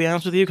 10s, to be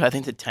honest with you, because I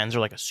think the 10s are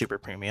like a super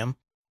premium.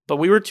 But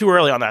we were too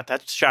early on that.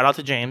 That's shout out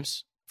to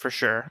James for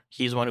sure.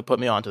 He's the one who put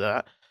me onto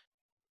that.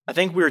 I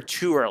think we were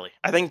too early.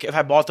 I think if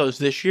I bought those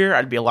this year,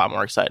 I'd be a lot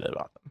more excited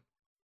about them.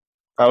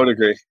 I would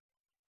agree.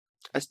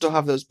 I still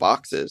have those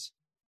boxes.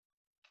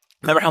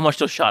 Remember how much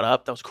those shot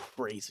up? That was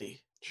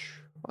crazy.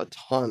 A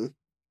ton.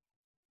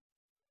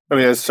 I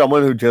mean, as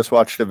someone who just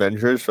watched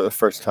Avengers for the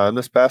first time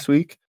this past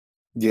week,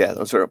 yeah,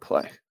 those are a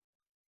play.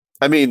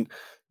 I mean,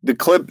 the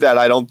clip that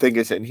I don't think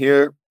is in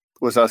here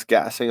was us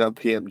gassing up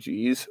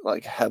PMGs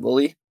like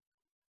heavily.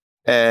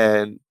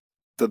 And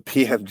the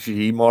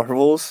PMG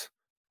Marvels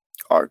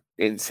are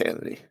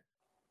insanity.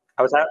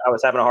 I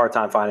was having a hard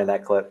time finding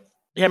that clip.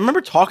 Yeah, I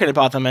remember talking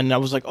about them, and I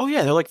was like, oh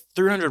yeah, they're like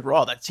 300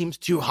 raw. That seems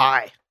too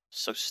high.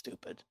 So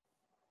stupid.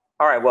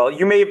 All right, well,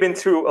 you may have been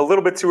a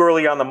little bit too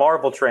early on the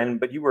Marvel trend,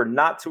 but you were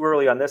not too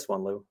early on this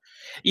one, Lou.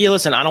 Yeah,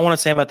 listen, I don't want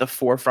to say I'm at the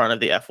forefront of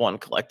the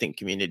F1 collecting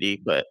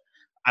community, but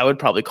I would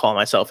probably call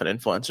myself an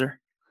influencer.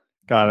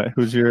 Got it.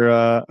 Who's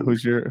your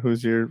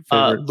favorite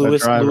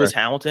driver? Lewis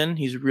Hamilton.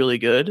 He's really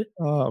good.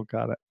 Oh,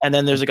 got it. And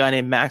then there's a guy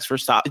named Max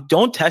Verstappen.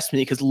 Don't test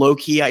me because low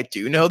key I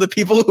do know the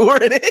people who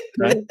are in it.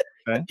 Okay.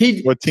 Okay.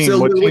 He, What team? So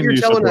what what team you're do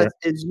you telling support? us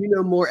is you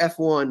know more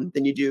F1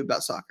 than you do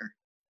about soccer.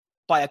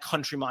 By a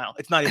country mile.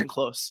 It's not even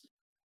close.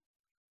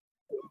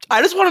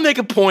 I just want to make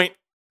a point.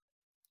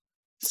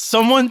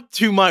 Someone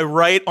to my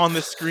right on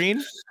the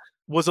screen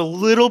was a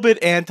little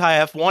bit anti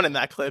F1 in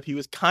that clip. He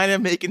was kind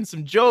of making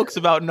some jokes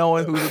about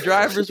knowing who the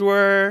drivers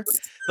were.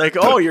 Like,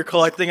 oh, you're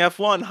collecting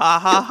F1. Ha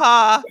ha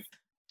ha.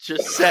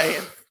 Just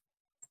saying.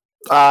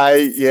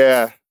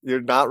 Yeah,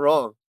 you're not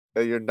wrong.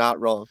 You're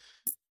not wrong.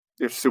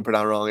 You're super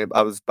not wrong.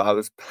 I was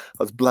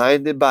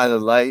blinded by the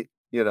light.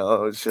 You know,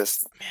 it was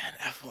just, Man,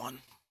 F1.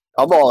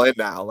 I'm all in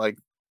now. Like,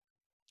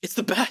 It's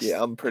the best.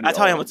 yeah, I'm pretty. That's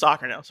how I am all with in.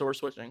 soccer now, so we're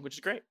switching, which is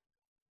great.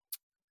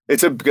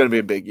 It's going to be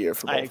a big year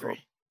for both I of them.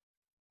 agree.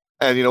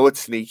 And you know what's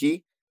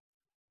sneaky?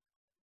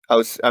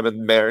 I've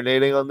been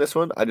marinating on this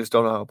one. I just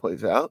don't know how it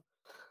plays out.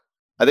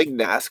 I think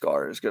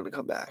NASCAR is going to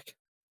come back.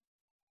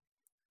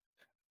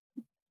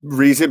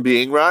 Reason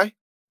being, Rye.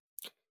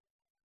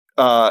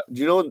 Do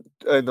you know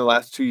in the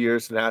last 2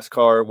 years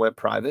NASCAR went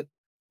private?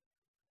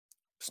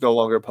 It's no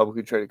longer a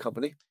publicly traded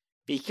company.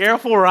 Be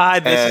careful,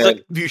 Ride.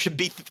 You should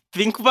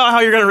think about how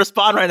you're going to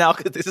respond right now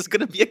because this is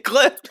going to be a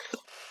clip.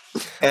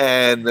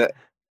 And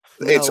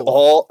it's No.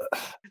 all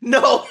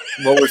No.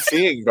 what we're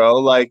seeing, bro.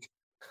 Like,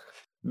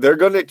 they're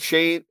going to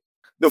change.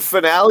 The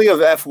finale of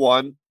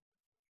F1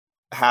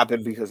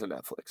 happened because of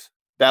Netflix.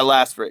 That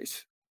last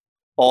race.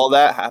 All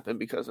that happened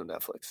because of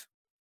Netflix.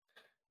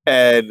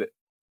 And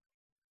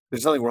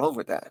there's nothing wrong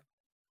with that.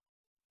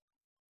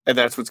 And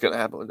that's what's going to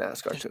happen with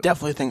NASCAR, too.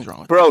 Definitely things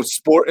wrong with Bro,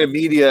 sport and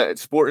media,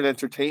 sport and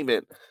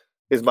entertainment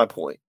is my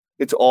point.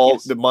 It's all,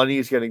 Yes. the money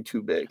is getting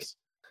too big.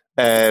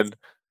 And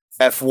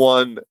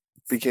F1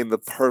 became the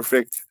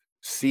perfect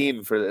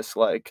scene for this,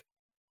 like,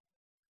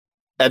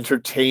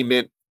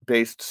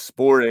 entertainment-based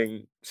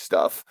sporting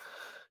stuff.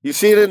 You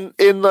see it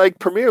in like,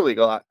 Premier League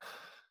a lot.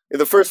 In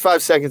the first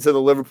 5 seconds of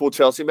the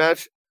Liverpool-Chelsea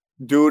match,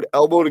 dude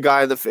elbowed a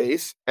guy in the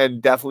face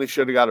and definitely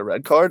should have got a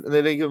red card, and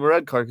they didn't give him a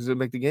red card because it would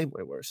make the game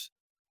way worse.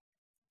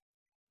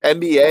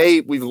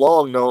 NBA, we've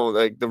long known,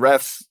 like, the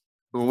refs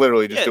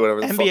literally just do whatever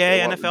the fuck they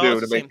NBA, want NFL, to do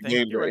it's to the make same the thing.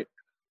 game You're great. right.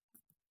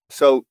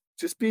 So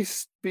just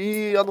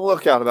be on the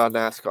lookout about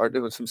NASCAR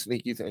doing some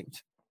sneaky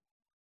things.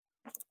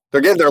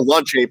 They're getting their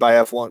lunch ate by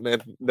F1,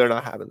 and they're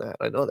not having that.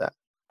 I know that.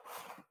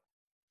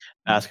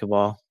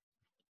 Basketball.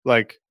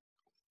 Like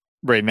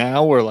right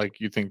now, or like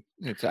you think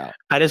it's out?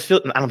 I don't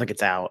think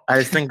it's out. I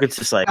just think it's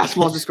just like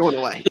Basketball's just going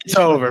away. it's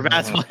over.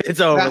 Basketball, it's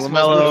over.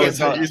 Basketball's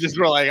LaMelo. You just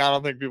were like, I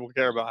don't think people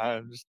care about it.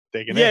 I'm just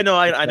taking it. Yeah, no,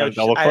 I know.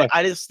 Double click.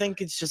 I just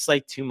think it's just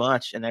like too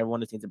much, and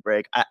everyone just needs a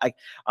break.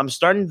 I'm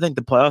starting to think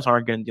the playoffs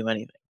aren't going to do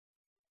anything.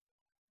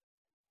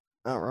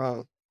 Not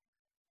wrong.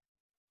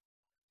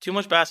 Too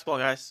much basketball,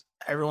 guys.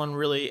 Everyone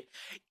really.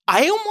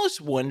 I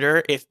almost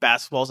wonder if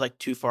basketball is like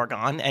too far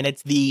gone, and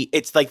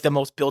it's like the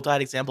most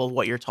built-out example of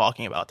what you're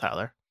talking about,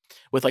 Tyler,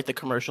 with like the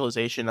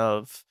commercialization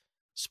of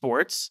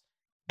sports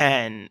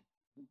and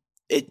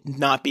it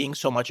not being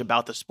so much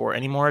about the sport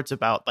anymore. It's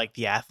about like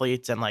the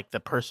athletes and like the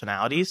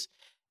personalities,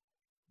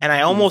 and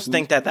I almost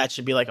think that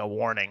should be like a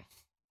warning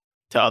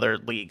to other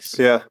leagues.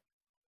 Yeah.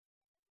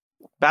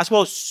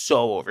 Basketball is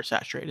so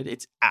oversaturated;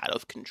 it's out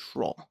of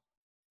control.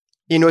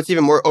 You know what's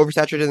even more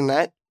oversaturated than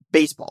that?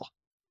 Baseball.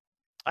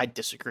 I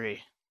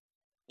disagree.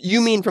 You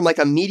mean from like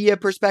a media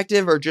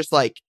perspective, or just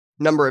like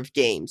number of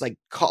games, like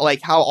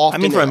how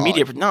often? I mean, from a they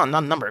media, are? no,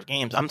 not number of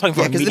games. I'm talking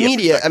from because the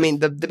media. I mean,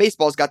 the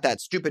baseball's got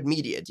that stupid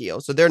media deal,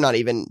 so they're not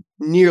even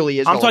nearly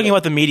as. I'm talking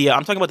about the media.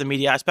 I'm talking about the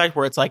media aspect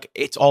where it's like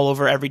it's all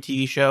over every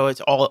TV show.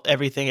 It's all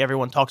everything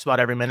everyone talks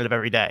about every minute of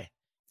every day.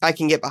 I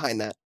can get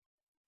behind that.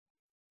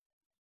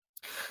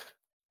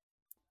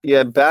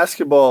 Yeah,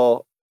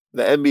 basketball,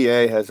 the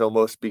NBA has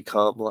almost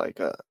become like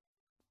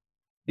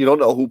you don't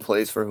know who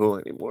plays for who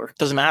anymore.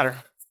 Doesn't matter.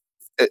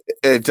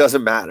 It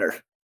doesn't matter.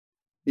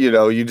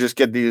 You just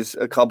get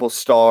a couple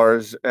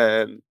stars,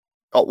 and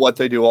what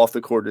they do off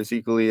the court is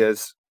equally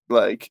as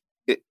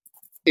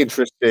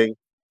interesting.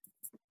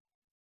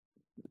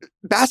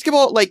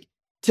 Basketball, like,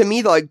 to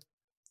me, like,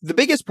 the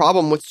biggest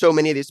problem with so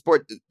many of these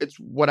sports, it's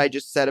what I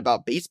just said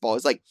about baseball,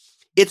 is like,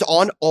 it's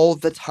on all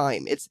the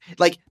time. It's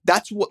like,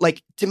 that's what,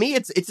 like, to me,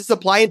 it's a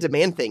supply and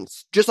demand thing,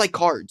 just like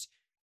cards.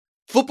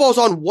 Football's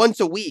on once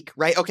a week,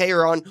 right? Okay,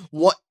 or on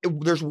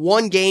there's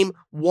one game,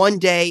 one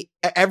day,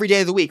 every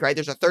day of the week, right?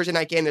 There's a Thursday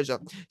night game, there's a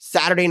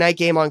Saturday night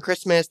game on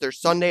Christmas, there's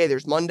Sunday,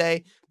 there's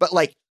Monday, but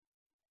like,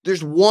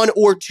 there's one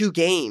or two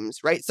games,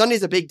 right?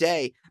 Sunday's a big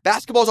day.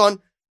 Basketball's on,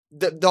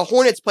 the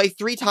Hornets play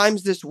 3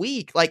 times this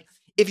week. Like,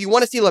 if you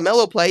want to see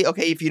LaMelo play,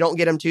 okay, if you don't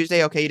get him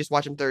Tuesday, okay, you just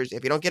watch him Thursday.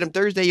 If you don't get him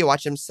Thursday, you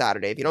watch him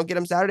Saturday. If you don't get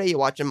him Saturday, you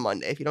watch him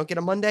Monday. If you don't get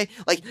him Monday,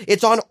 like,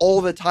 it's on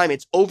all the time.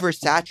 It's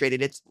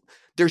oversaturated.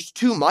 There's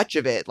too much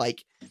of it.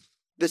 Like,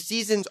 the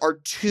seasons are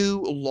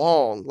too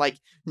long. Like,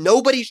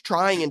 nobody's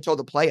trying until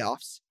the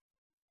playoffs.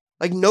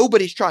 Like,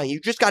 nobody's trying. You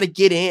just got to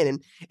get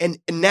in. And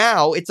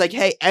now it's like,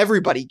 hey,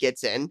 everybody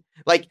gets in.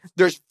 Like,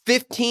 there's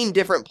 15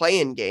 different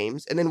play-in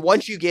games. And then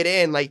once you get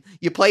in, like,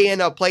 you play in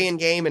a play-in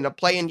game, and a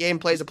play-in game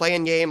plays a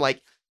play-in game.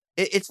 Like,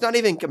 it's not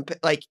even,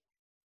 like,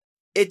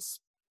 it's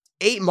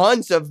 8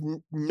 months of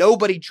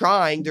nobody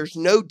trying. There's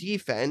no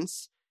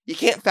defense. You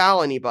can't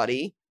foul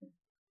anybody.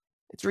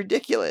 It's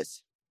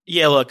ridiculous.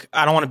 Yeah, look,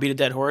 I don't want to beat a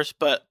dead horse,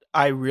 but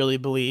I really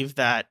believe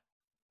that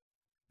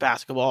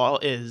basketball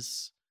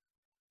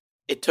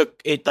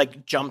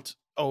jumped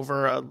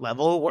over a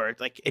level where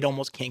it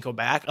almost can't go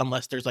back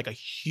unless there's like a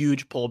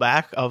huge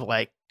pullback of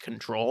like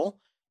control,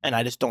 and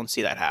I just don't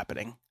see that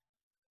happening.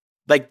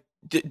 Like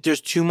there's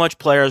too much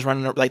players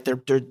running, like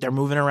they're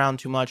moving around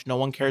too much. No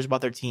one cares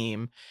about their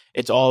team.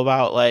 It's all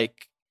about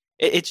like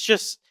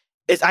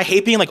I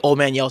hate being like old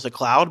man yells at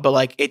cloud, but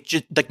like it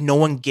just like no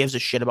one gives a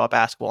shit about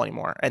basketball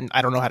anymore, and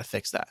I don't know how to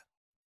fix that.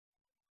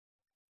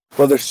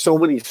 Well, there's so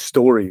many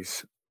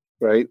stories,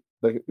 right?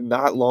 Like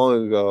not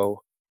long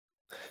ago,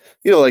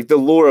 like the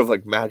lore of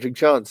like Magic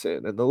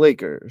Johnson and the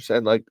Lakers,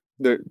 and like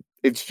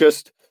it's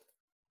just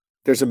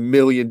there's a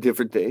million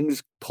different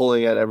things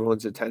pulling at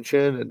everyone's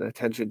attention, and the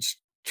attention's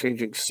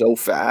changing so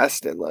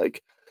fast. And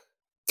like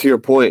to your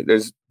point,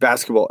 there's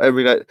basketball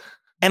every night,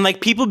 and like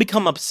people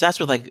become obsessed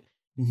with like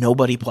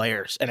nobody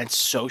players, and it's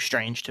so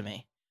strange to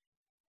me.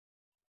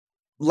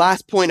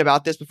 Last point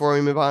about this before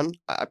we move on,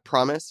 I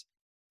promise.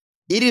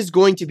 It is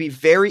going to be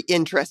very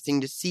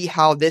interesting to see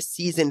how this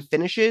season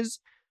finishes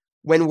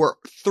when we're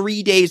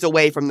 3 days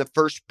away from the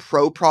first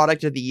pro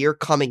product of the year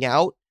coming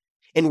out,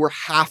 and we're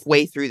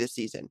halfway through the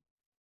season.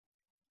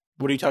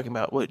 What are you talking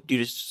about? What you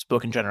just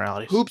spoke in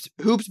generalities?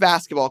 Hoops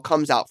basketball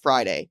comes out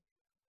Friday,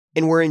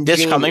 and we're in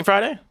this coming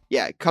Friday.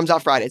 Yeah, it comes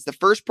out Friday. It's the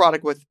first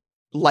product with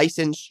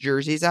licensed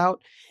jerseys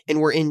out,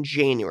 and we're in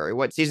January.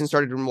 What season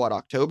started in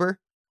October?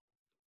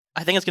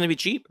 I think it's going to be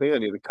cheap. I think I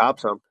need to cop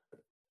some.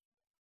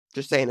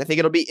 Just saying. I think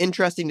it'll be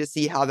interesting to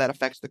see how that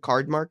affects the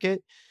card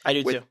market. I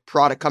do with too.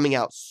 Product coming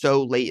out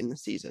so late in the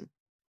season.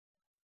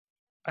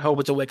 I hope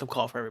it's a wake-up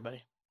call for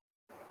everybody.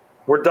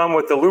 We're done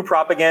with the Lou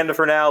propaganda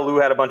for now. Lou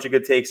had a bunch of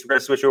good takes. We're going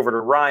to switch over to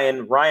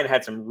Ryan. Ryan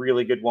had some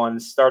really good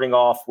ones, starting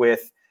off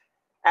with,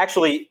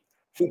 actually,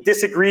 he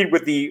disagreed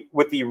with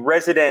the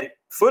resident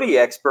footy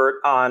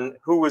expert on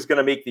who was going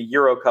to make the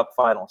Euro Cup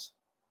finals.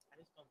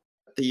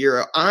 the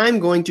Euro. I'm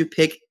going to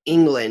pick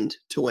England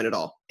to win it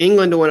all.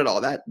 England to win it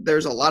all. That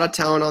there's a lot of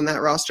talent on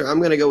that roster. I'm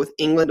going to go with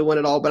England to win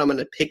it all, but I'm going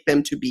to pick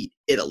them to beat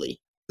Italy.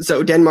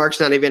 So Denmark's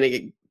not even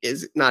going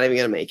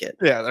to make it.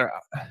 Yeah, they're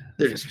out.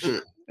 They're just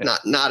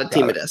not a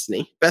team of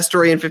destiny. Best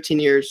story in 15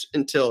 years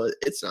until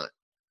it's not.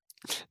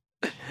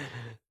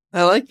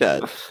 I like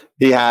that.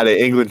 He had it.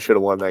 England should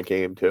have won that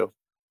game too.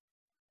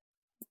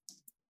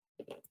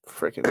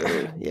 Freaking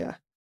Italy. Yeah.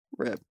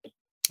 Rip.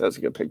 That was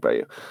a good pick by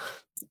you.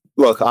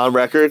 Look, on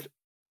record,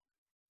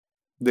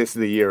 this is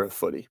the year of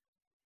footy.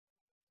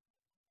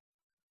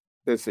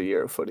 This is the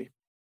year of footy.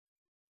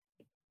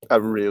 I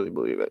really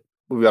believe it.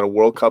 We've got a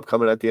World Cup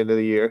coming at the end of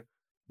the year.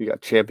 You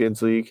got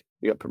Champions League.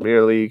 You got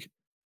Premier League.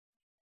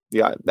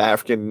 You got the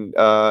African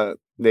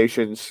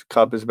Nations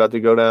Cup is about to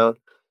go down.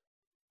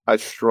 I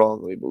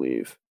strongly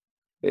believe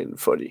in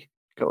footy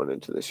going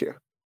into this year.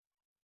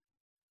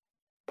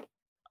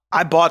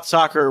 I bought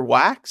soccer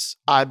wax.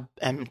 I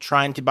am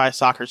trying to buy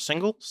soccer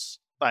singles.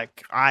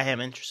 Like, I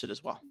am interested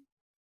as well.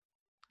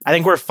 I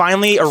think we're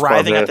finally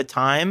arriving at the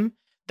time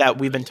that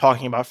we've been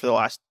talking about for the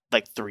last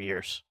 3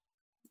 years.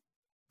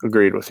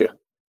 Agreed with you.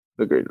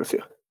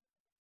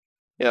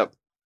 Yep.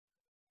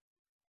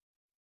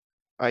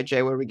 All right,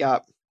 Jay, what do we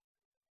got?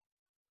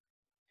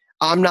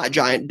 I'm not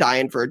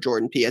dying for a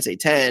Jordan PSA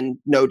 10.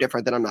 No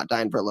different than I'm not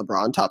dying for a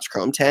LeBron Topps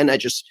Chrome 10.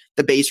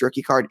 The base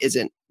rookie card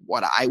isn't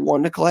what I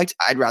want to collect.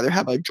 I'd rather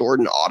have a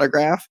Jordan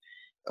autograph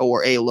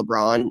or a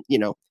LeBron,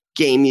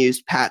 game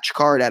used patch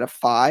card at a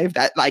 5.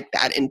 That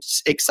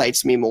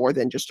excites me more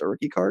than just a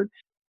rookie card.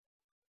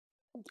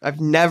 I've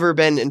never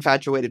been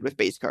infatuated with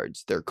base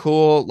cards. They're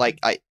cool.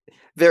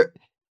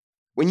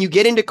 When you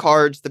get into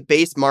cards, the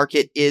base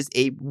market is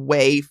a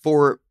way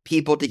for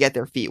people to get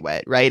their feet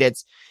wet, right?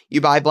 It's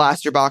you buy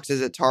blaster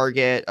boxes at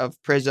Target of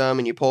Prism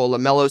and you pull a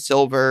LaMelo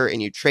Silver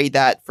and you trade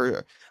that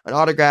for an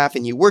autograph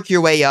and you work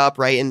your way up,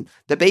 right? And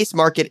the base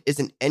market is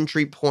an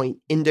entry point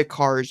into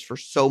cards for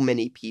so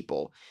many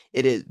people.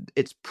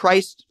 It's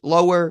priced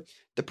lower,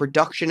 the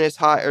production is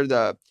higher,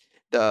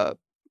 the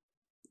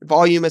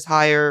volume is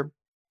higher.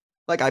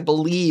 I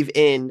believe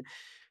in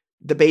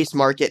the base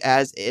market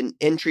as an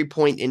entry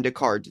point into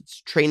cards.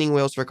 It's training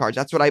wheels for cards.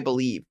 That's what I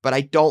believe. But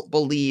I don't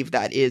believe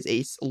that is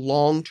a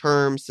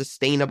long-term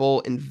sustainable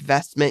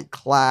investment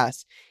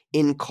class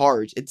in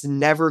cards. It's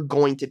never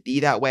going to be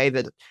that way.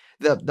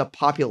 The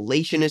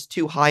population is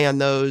too high on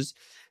those.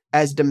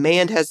 As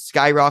demand has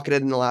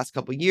skyrocketed in the last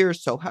couple of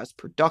years, so has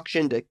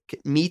production to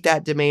meet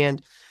that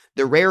demand.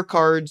 The rare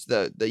cards,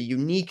 the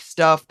unique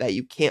stuff that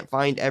you can't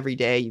find every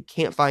day, you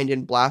can't find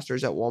in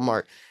blasters at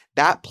Walmart,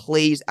 that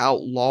plays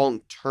out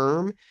long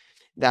term,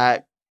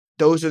 that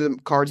those are the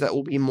cards that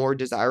will be more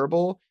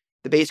desirable.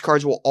 The base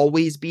cards will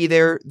always be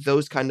there.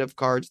 Those kind of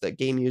cards, the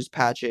game used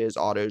patches,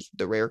 autos,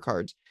 the rare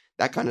cards,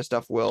 that kind of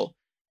stuff will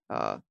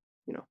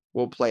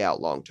play out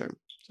long term.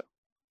 So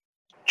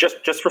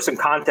just for some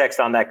context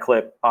on that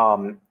clip,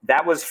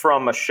 that was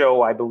from a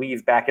show, I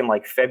believe, back in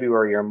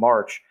February or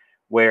March,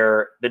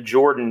 where the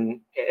Jordan,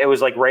 it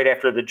was right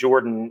after the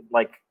Jordan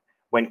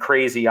went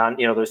crazy on,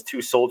 those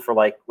two sold for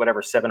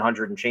whatever,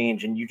 700 and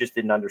change. And you just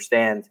didn't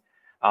understand,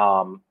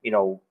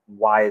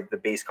 why the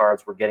base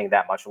cards were getting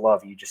that much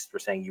love. You just were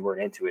saying you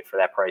weren't into it for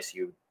that price.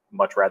 You'd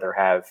much rather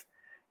have,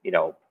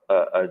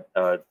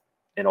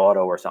 an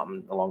auto or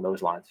something along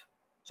those lines.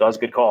 So that was a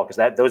good call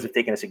because those have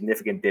taken a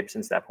significant dip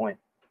since that point.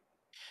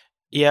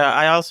 Yeah.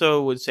 I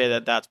also would say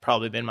that that's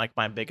probably been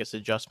my biggest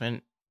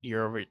adjustment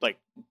year over,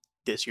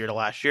 this year to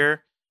last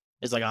year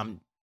is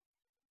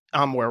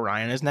I'm where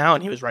Ryan is now,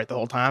 and he was right the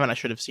whole time, and I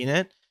should have seen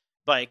it.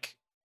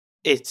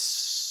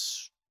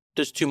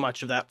 There's too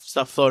much of that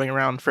stuff floating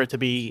around for it to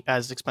be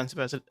as expensive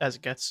as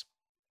it gets.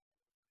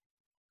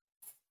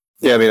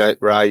 Yeah, I mean,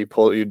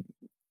 the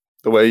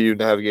way you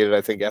navigated,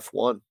 I think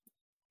F1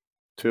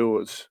 too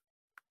was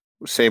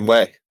the same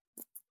way.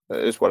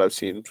 That is what I've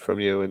seen from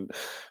you, and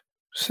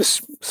it's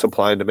just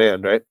supply and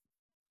demand, right?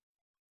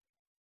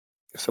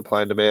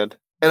 Supply and demand,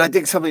 and I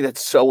think something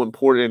that's so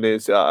important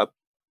is.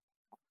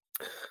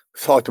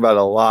 Talked about it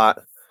a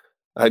lot.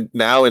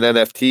 Now in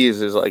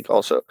NFTs is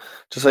also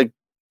just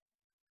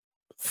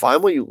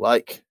find what you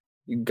like.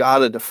 You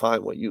gotta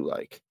define what you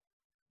like,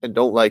 and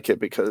don't like it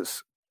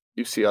because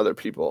you see other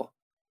people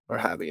are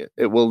having it.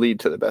 It will lead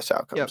to the best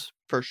outcomes. Yep,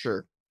 for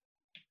sure.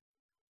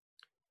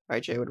 All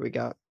right, Jay, what do we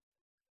got?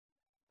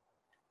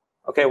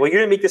 Okay, well, you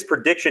didn't make this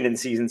prediction in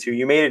season 2.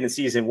 You made it in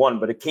season 1,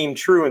 but it came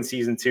true in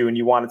season 2, and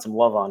you wanted some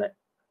love on it.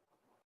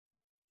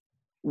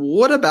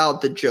 What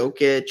about the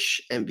Jokic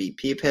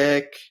MVP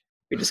pick?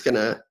 We're just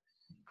gonna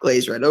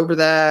glaze right over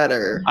that,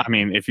 or I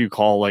mean, if you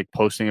call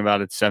posting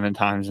about it 7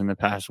 times in the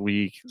past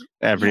week,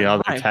 every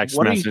other text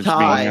message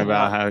being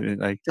about how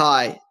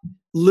Ty,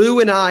 Lou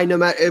and I, no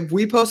matter if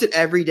we post it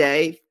every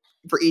day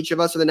for each of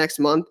us for the next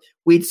month,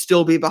 we'd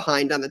still be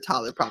behind on the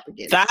Tyler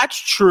propaganda. That's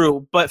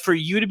true, but for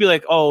you to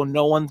be oh,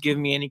 no one's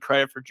giving me any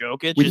credit for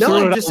Jokic.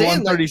 I'm just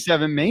saying,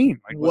 137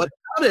 main. What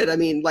about it? I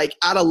mean,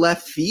 out of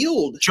left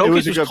field.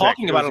 Jokic was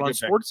talking about it on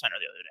SportsCenter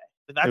the other day.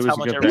 That's how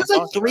much it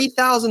was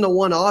 3,000 to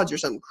 1 odds or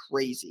something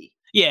crazy.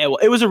 Yeah, well,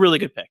 it was a really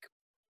good pick.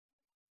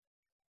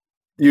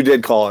 You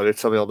did call it.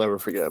 It's something I'll never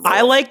forget.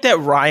 I like that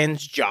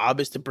Ryan's job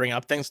is to bring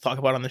up things to talk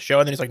about on the show,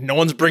 and then he's like, "No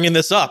one's bringing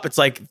this up." It's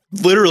like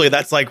literally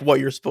that's like what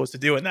you're supposed to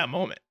do in that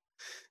moment.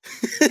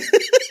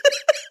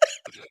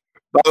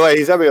 By the way,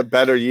 he's having a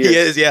better year. He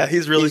is, yeah,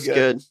 he's really He's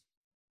good.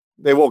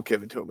 They won't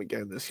give it to him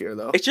again this year,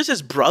 though. It's just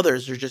his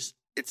brothers are just.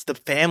 It's the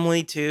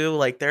family too.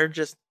 Like they're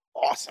just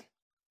awesome.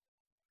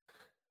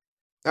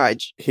 All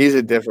right, He's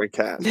a different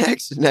cat.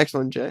 next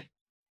one, Jay.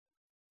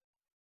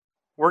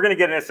 We're going to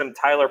get into some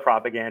Tyler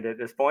propaganda at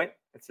this point.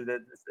 It's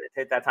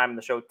at that time in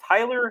the show.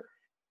 Tyler,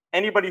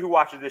 anybody who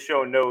watches the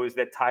show knows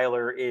that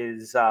Tyler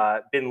is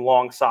been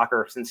long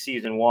soccer since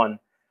season 1.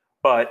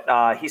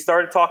 But he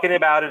started talking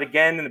about it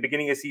again in the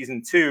beginning of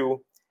season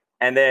 2.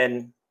 And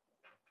then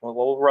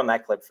we'll run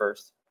that clip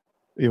first.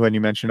 When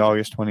you mentioned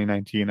August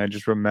 2019, I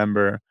just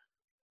remember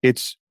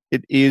it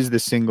is the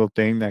single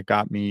thing that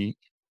got me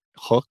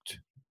hooked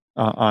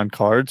on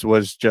cards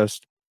was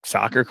just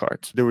soccer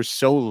cards. There was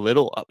so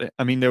little of it.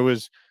 I mean, there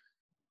was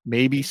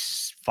maybe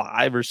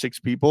 5 or 6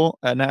 people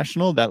at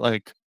National that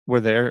like were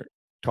there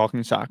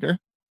talking soccer.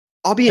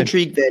 I'll be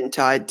intrigued then,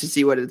 Ty, to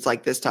see what it's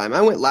like this time.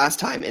 I went last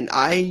time, and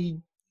I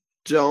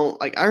don't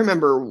like. I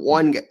remember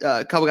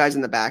a couple guys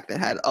in the back that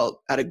had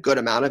a good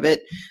amount of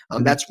it.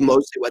 That's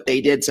mostly what they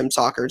did, some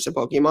soccer and some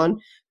Pokemon.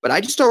 But I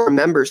just don't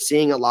remember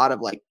seeing a lot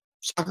of like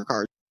soccer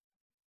cards.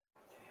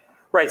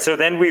 Right. So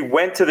then we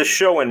went to the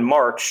show in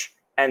March,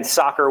 and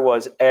soccer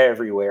was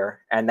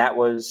everywhere, and that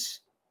was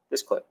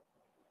this clip.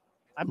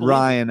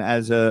 Ryan,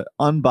 as a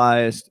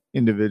unbiased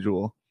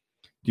individual,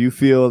 do you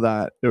feel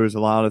that there was a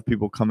lot of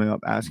people coming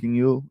up asking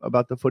you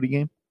about the footy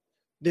game?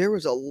 There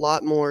was a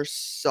lot more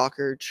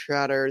soccer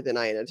chatter than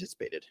I had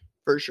anticipated,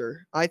 for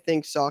sure. I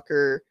think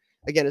soccer,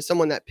 again, as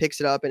someone that picks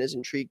it up and is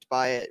intrigued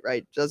by it,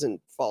 right,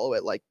 doesn't follow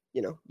it like,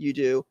 you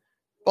do,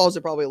 follows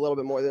it probably a little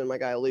bit more than my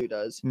guy Lou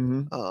does.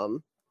 Mm-hmm.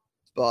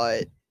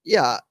 But,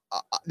 yeah,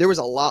 there was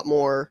a lot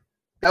more.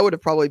 That would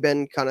have probably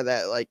been kind of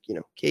that, like,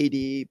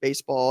 KD,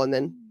 baseball, and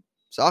then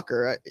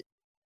soccer.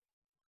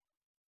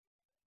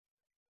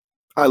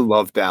 I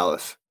love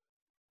Dallas.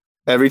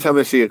 Every time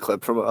I see a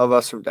clip of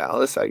us from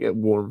Dallas, I get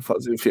warm,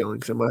 fuzzy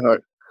feelings in my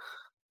heart.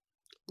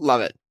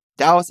 Love it.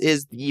 Dallas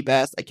is the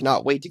best. I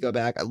cannot wait to go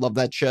back. I love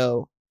that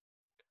show.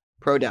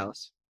 Pro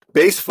Dallas.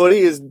 Base footy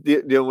is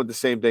dealing with the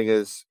same thing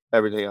as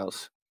everything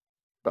else,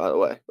 by the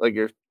way. Like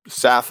your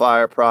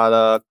Sapphire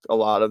product, a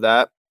lot of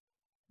that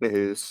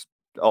is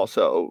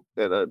also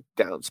in a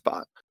down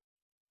spot.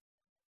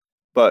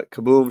 But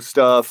Kaboom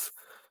stuff,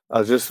 I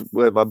was just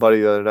with my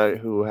buddy the other night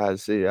who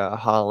has the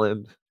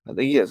Holland. I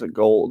think he has a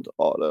gold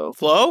auto.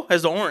 Flo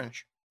has the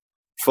orange.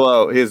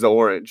 Flo, he has the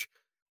orange.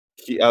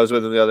 I was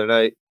with him the other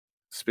night.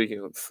 Speaking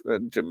of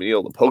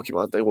Jamil, the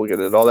Pokemon thing, we'll get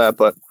into all that.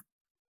 But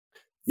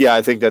yeah,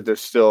 I think that there's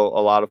still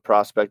a lot of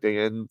prospecting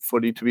in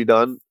footy to be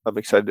done. I'm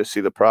excited to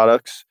see the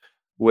products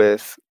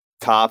with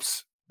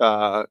Topps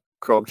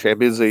Chrome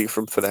Champions League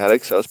from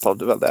Fanatics. I was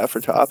pumped about that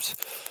for Topps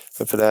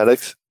and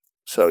Fanatics.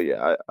 So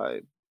yeah,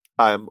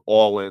 I'm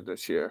all in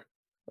this year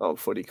on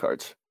footy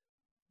cards.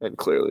 And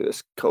clearly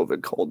this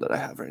COVID cold that I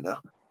have right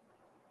now.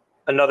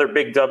 Another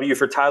big W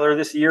for Tyler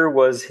this year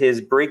was his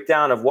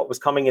breakdown of what was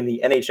coming in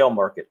the NHL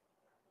market.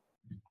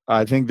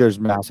 I think there's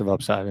massive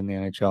upside in the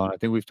NHL, and I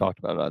think we've talked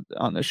about it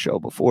on this show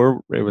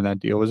before, right when that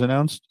deal was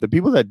announced. The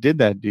people that did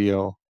that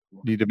deal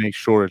need to make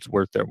sure it's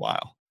worth their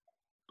while.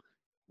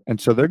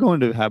 And so they're going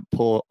to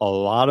pull a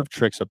lot of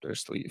tricks up their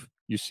sleeve.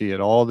 You see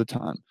it all the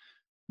time.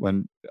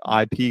 When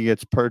IP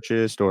gets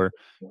purchased or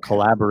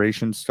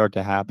collaborations start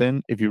to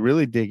happen, if you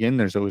really dig in,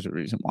 there's always a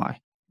reason why.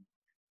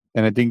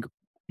 And I think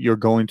you're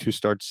going to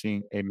start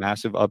seeing a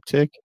massive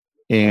uptick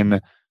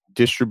in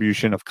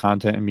distribution of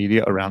content and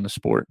media around the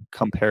sport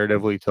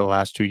comparatively to the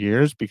last 2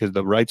 years, because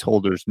the rights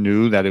holders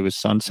knew that it was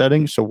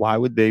sunsetting. So why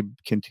would they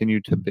continue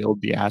to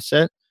build the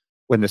asset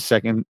when the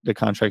second the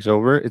contract's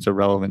over, it's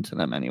irrelevant to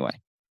them anyway?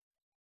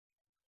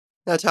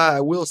 That's how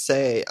I will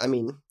say, I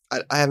mean,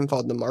 I haven't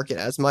followed the market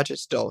as much.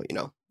 It's still,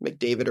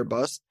 McDavid or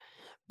bust.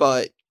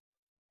 But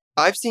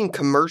I've seen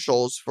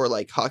commercials for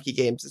like hockey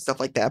games and stuff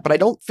like that. But I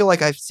don't feel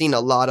like I've seen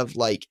a lot of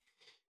like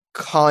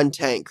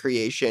content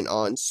creation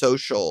on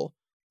social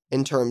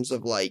in terms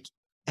of like,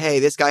 hey,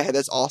 this guy had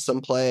this awesome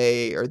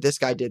play or this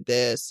guy did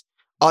this,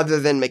 other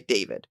than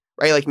McDavid,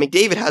 right? Like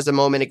McDavid has a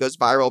moment, it goes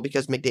viral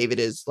because McDavid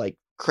is like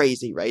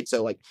crazy, right?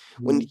 So like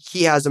when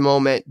he has a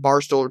moment,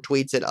 Barstool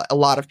tweets it, a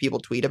lot of people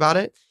tweet about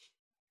it.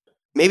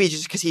 Maybe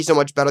just because he's so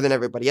much better than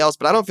everybody else,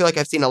 but I don't feel like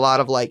I've seen a lot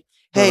of like,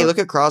 hey, look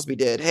at Crosby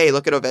did. Hey,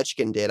 look at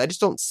Ovechkin did. I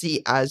just don't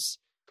see as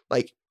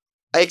like,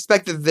 I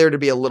expected there to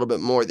be a little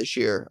bit more this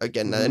year.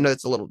 Again, I know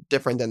it's a little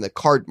different than the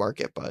card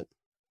market, but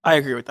I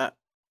agree with that.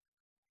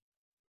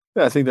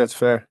 Yeah, I think that's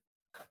fair.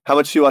 How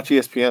much do you watch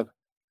ESPN?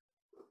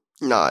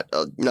 not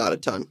a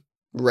ton.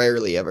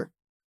 Rarely ever.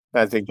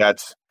 I think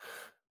that's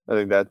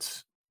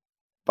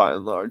by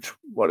and large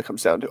what it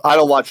comes down to. I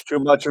don't watch too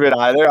much of it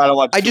either.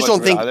 I just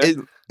don't think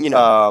ESPN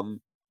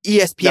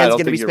is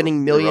going to be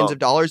spending millions of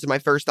dollars, and my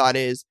first thought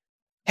is,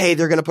 hey,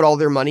 they're going to put all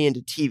their money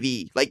into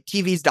TV. Like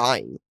TV's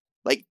dying.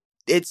 Like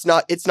it's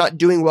not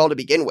doing well to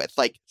begin with.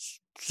 Like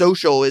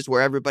social is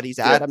where everybody's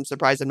at. Yeah. I'm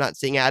surprised I'm not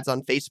seeing ads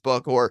on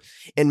Facebook or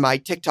in my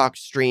TikTok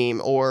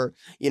stream or,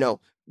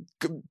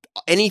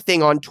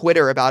 anything on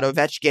Twitter about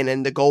Ovechkin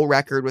and the goal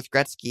record with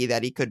Gretzky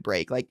that he could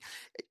break. Like,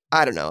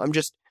 I don't know. I'm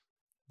just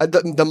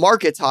the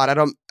market's hot. I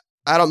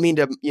don't mean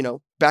to,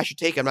 bash your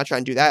take. I'm not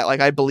trying to do that. Like,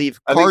 I believe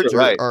I think cards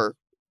you're right.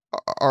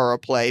 are a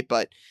play,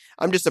 but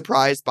I'm just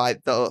surprised by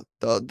the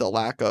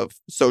lack of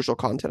social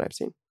content I've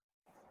seen.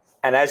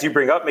 And as you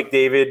bring up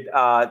McDavid,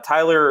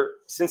 Tyler,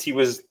 since he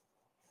was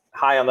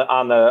high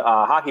on the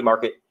hockey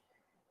market,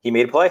 he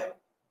made a play.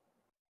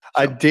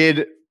 I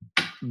did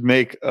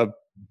make a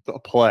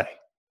play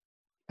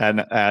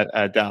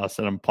at Dallas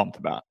that I'm pumped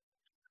about.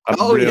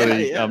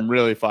 I'm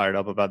really fired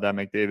up about that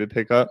McDavid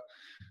pickup.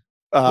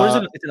 What is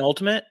it? It's an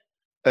ultimate?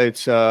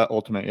 It's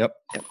ultimate. Yep.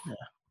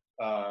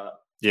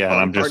 And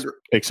I'm just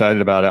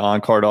excited about it. On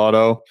card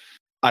auto.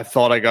 I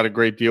thought I got a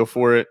great deal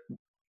for it.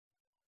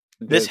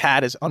 This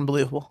hat is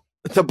unbelievable.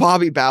 The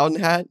Bobby Bowden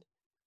hat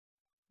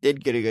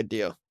did get a good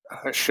deal.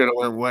 I should have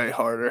went way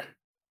harder.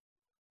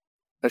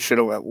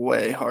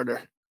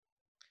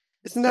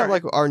 Isn't that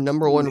like our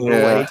number one rule?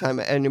 Anytime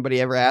anybody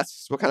ever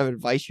asks what kind of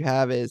advice you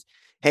have is,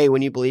 hey,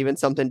 when you believe in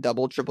something,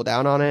 double, triple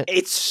down on it.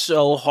 It's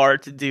so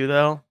hard to do,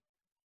 though.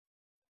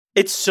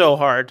 It's so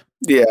hard.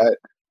 Yeah.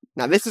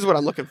 Now this is what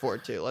I'm looking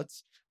forward to.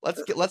 Let's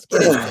get into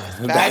this.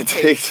 Bad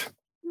takes.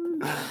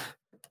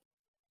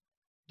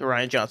 The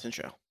Ryan Johnson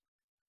Show.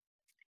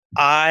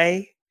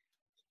 I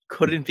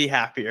couldn't be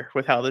happier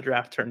with how the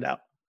draft turned out.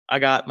 I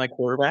got my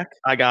quarterback.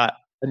 I got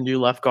a new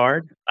left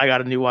guard. I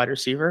got a new wide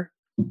receiver.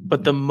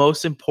 But the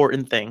most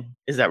important thing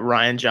is that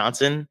Ryan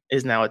Johnson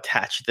is now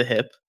attached to the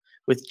hip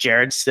with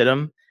Jared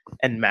Stidham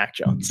and Mac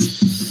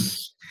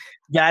Jones.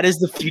 That is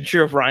the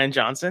future of Ryan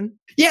Johnson.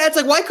 Yeah, it's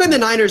like, why couldn't the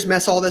Niners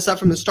mess all this up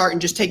from the start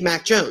and just take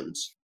Mac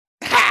Jones?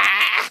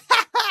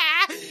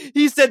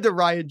 He said to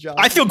Ryan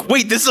Johnson.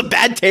 Wait, this is a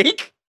bad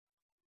take?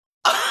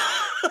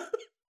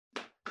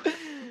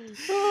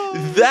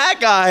 That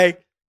guy.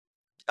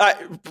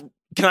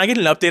 Can I get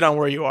an update on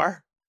where you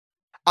are?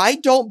 I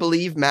don't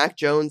believe Mac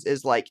Jones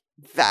is like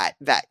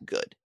that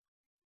good.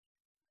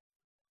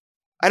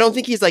 I don't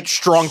think he's like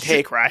strong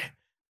take, right?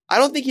 I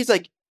don't think he's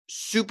like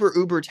super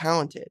uber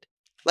talented.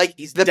 Like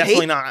he's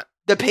definitely not.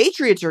 The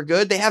Patriots are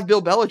good. They have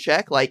Bill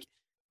Belichick,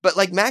 but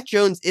like Mac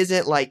Jones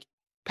isn't like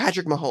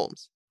Patrick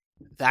Mahomes.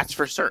 That's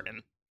for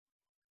certain.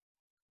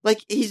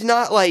 Like he's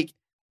not like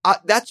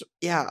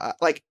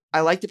like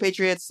I like the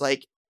Patriots.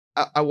 Like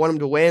I want him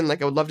to win.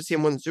 Like I would love to see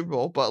him win the Super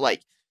Bowl. But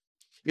like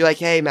you're like,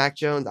 hey, Mac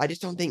Jones. I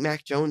just don't think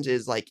Mac Jones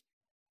is like.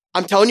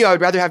 I'm telling you, I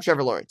would rather have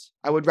Trevor Lawrence.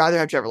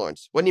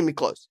 Wouldn't even be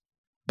close.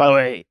 By the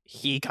way,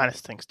 he kind of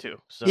stinks too.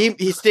 So.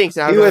 He stinks.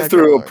 He went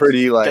through a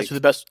pretty like.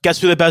 Guess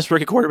who the best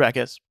rookie quarterback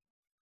is?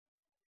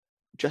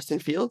 Justin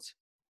Fields?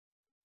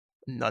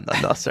 No,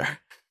 sir.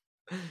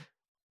 Who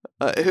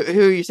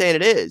are you saying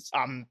it is?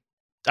 I'm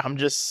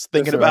just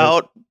thinking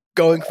about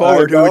going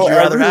forward. Who would you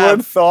rather have?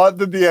 Everyone thought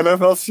that the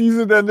NFL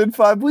season ended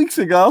 5 weeks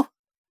ago.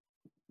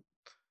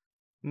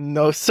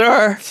 No,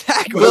 sir.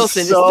 Zach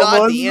Wilson is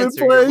not the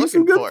answer you're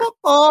looking for.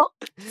 Football.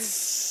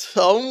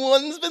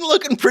 Someone's been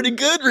looking pretty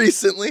good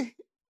recently.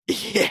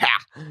 Yeah.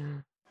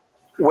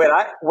 When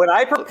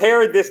I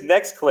prepared this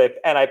next clip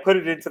and I put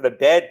it into the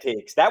bad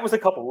takes, that was a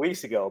couple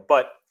weeks ago,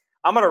 but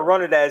I'm going to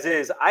run it as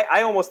is.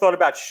 I almost thought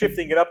about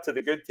shifting it up to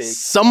the good takes.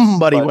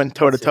 Somebody went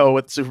toe-to-toe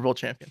with Super Bowl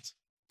champions.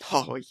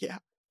 Oh, yeah.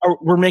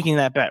 We're making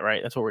that bet,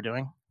 right? That's what we're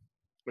doing?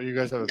 Well, you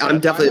guys have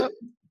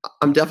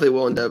I'm definitely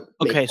willing to.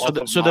 Okay, so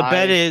the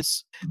bet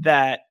is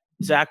that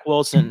Zach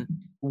Wilson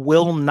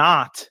will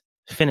not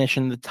finish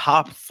in the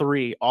top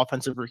 3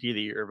 offensive rookie of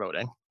the year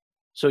voting.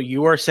 So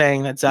you are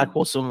saying that Zach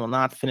Wilson will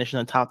not finish in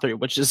the top 3,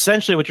 which is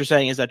essentially what you're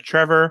saying is that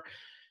Trevor,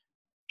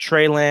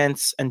 Trey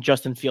Lance, and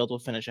Justin Fields will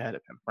finish ahead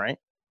of him, right?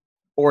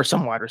 Or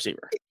some wide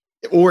receiver.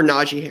 Or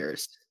Najee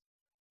Harris.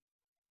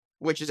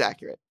 Which is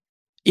accurate.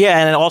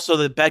 Yeah, and also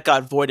the bet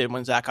got voided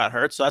when Zach got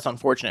hurt, so that's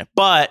unfortunate.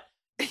 But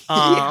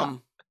I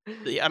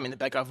mean, the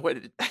bet got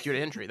voided due to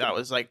injury. That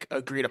was like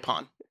agreed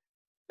upon.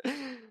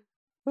 That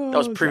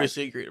was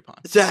previously agreed upon.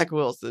 Zach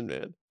Wilson,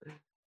 man.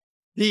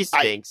 He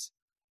stinks.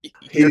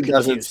 He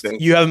doesn't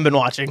stink. You haven't been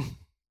watching.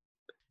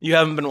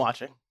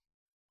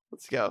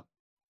 Let's go.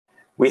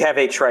 We have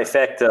a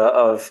trifecta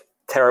of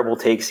terrible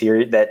takes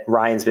here that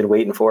Ryan's been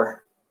waiting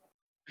for.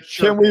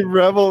 Can we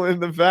revel in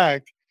the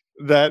fact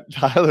that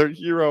Tyler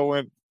Hero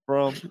went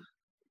from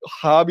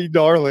hobby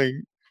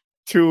darling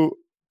to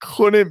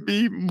couldn't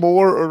be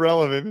more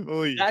irrelevant in the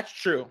league? That's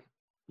true.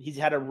 He's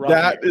had a rough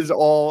That year. is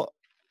all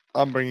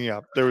I'm bringing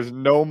up. There was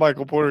no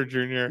Michael Porter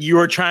Jr. You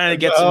were trying to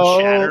get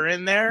some chatter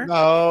in there?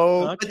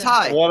 No. Okay. But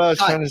Ty, What I was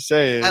trying to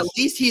say is at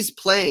least he's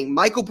playing.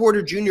 Michael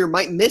Porter Jr.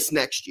 might miss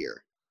next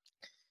year.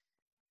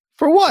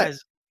 for what?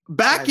 Guys,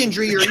 Back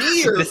injury or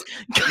knee or this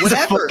guy's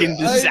whatever. a fucking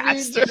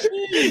disaster.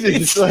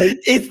 It's like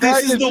this guy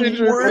is gets the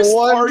injured worst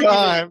one argument.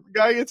 time.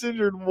 Guy gets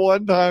injured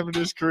one time in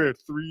his career.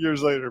 3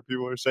 years later,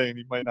 people are saying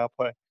he might not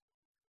play.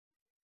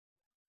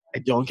 I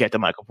don't get the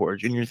Michael Porter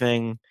Jr.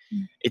 thing.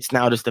 It's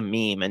now just a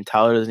meme, and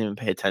Tyler doesn't even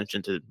pay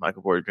attention to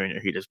Michael Porter Jr.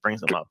 He just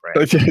brings them up,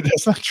 right?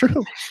 That's not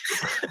true.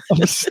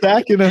 I'm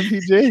stacking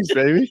MPJs,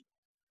 baby.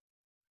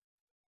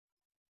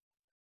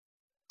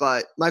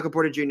 But Michael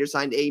Porter Jr.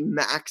 signed a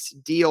max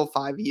deal,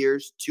 5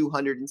 years,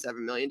 $207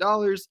 million.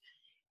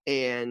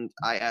 And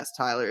I asked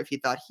Tyler if he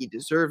thought he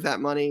deserved that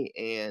money,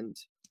 and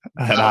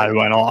I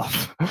went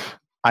off.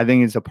 I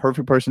think he's a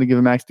perfect person to give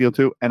a max deal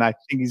to, and I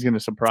think he's going to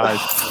surprise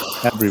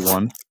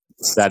everyone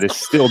that is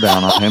still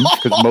down on him,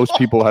 because most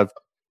people have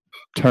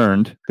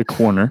turned the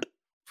corner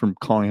from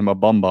calling him a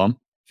bum.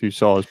 If you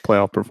saw his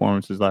playoff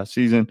performances last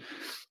season,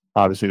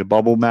 obviously the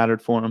bubble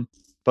mattered for him,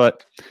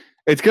 but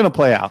it's going to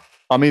play out.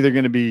 I'm either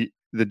going to be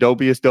the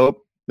dopiest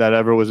dope that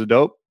ever was a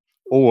dope,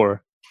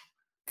 or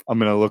I'm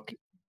going to look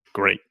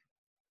great.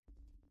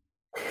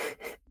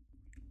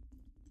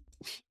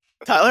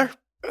 Tyler?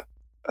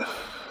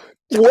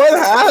 What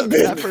happened?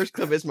 That first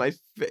clip is my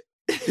favorite.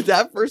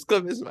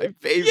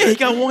 Yeah, he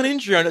got one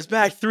injury on his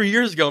back 3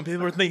 years ago, and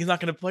people were thinking he's not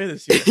going to play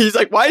this year. He's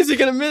like, why is he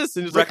going to miss?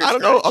 And he's like, Record I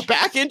don't know, a scratch.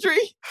 back injury?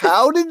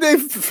 How did they?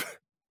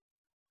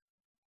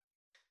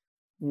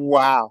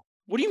 Wow.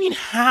 What do you mean,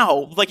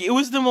 how? Like, it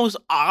was the most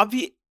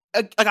obvious.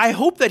 Like, I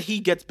hope that he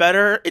gets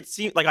better. It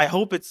seemed like I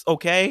hope it's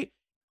okay.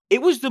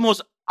 It was the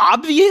most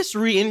obvious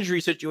re-injury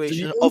Do situation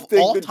you of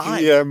think all the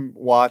time. GM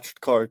watched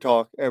Car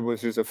Talk and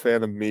was just a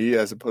fan of me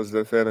as opposed to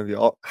a fan of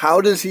y'all? How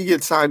does he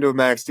get signed to a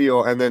max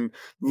deal and then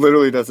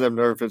literally doesn't have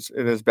nerve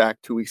in his back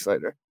 2 weeks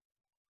later?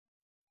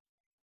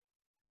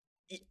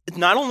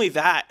 Not only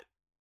that,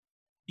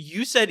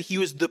 you said he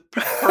was the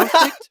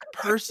perfect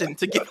person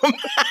to give a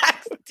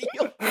max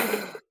deal,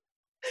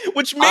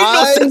 which made no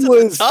I sense.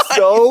 was at the time.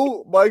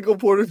 so Michael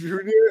Porter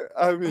Jr.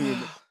 I mean,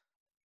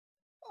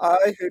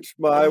 I hitched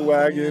my Oh,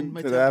 wagon man,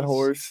 my to that temples.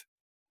 horse.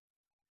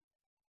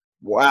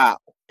 Wow.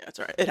 Yeah, that's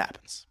all right. It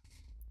happens.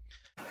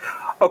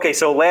 Okay,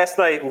 so last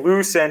night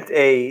Lou sent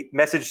a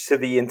message to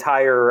the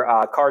entire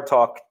Card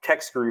Talk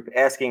text group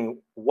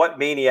asking what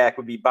maniac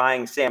would be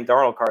buying Sam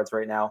Darnold cards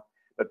right now.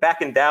 But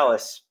back in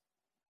Dallas,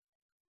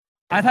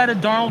 I've had a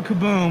Darnold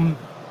Kaboom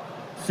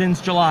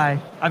since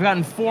July. I've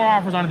gotten 4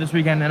 offers on it this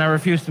weekend, and I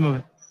refuse to move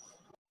it.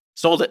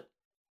 Sold it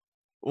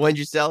When'd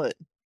you sell it?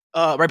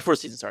 right before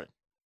the season started,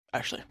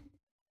 actually.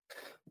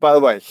 By the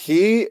way,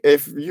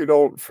 if you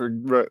don't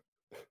forget,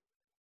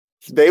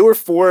 they were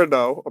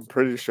 4-0, I'm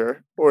pretty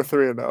sure, or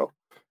 3-0.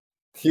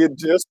 He had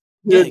just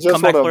Yeah, won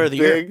comeback player a of the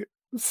year. big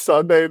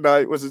Sunday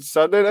night. Was it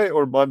Sunday night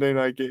or Monday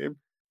night game?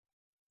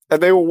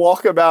 And they will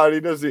walk him out.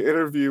 He does the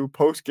interview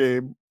post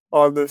game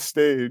on the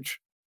stage,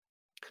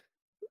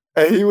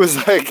 and he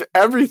was like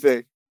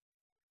everything.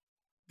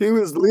 He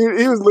was leading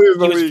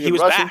the league he in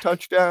was rushing back.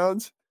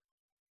 touchdowns.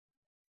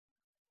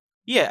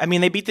 Yeah, I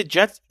mean, they beat the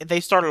Jets.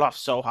 They started off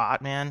so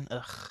hot, man.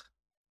 Ugh.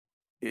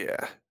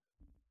 Yeah.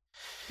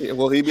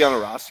 Will he be on a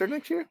roster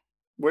next year?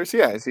 Where's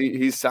he at?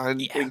 He's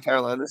signed Yeah. in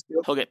Carolina's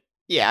deal? He'll get.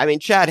 Yeah, I mean,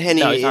 Chad Henne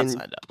No, he's not and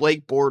signed up.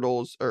 Blake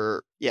Bortles,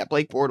 I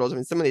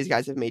mean, some of these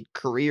guys have made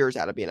careers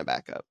out of being a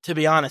backup. To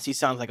be honest, he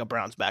sounds like a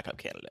Browns backup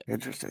candidate.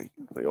 Interesting.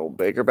 The old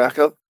Baker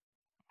backup.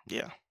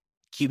 Yeah,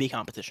 QB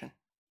competition.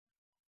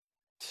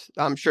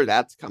 I'm sure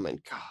that's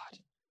coming. God.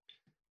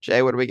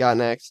 Jay, what do we got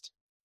next?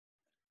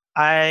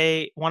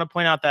 I want to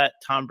point out that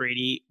Tom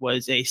Brady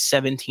was a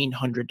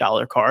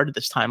 $1,700 card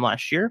this time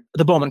last year,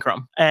 the Bowman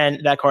Chrome, and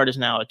that card is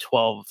now a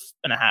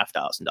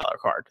 $12,500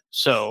 card.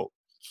 So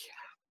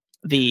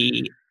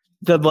the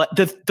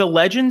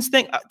Legends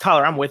thing,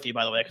 Tyler, I'm with you,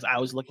 by the way, because I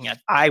was looking at.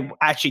 I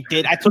actually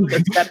did. I took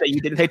the step that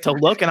you didn't take to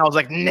look, and I was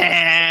like,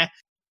 nah.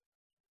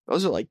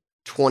 Those are like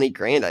 20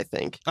 grand, I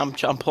think. I'm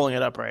pulling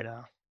it up right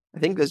now. I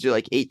think those do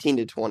like 18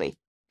 to 20.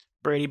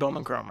 Brady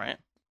Bowman Chrome, right?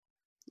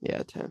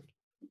 Yeah, 10.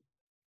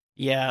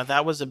 Yeah,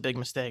 that was a big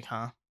mistake,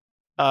 huh?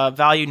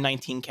 Value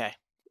 $19K.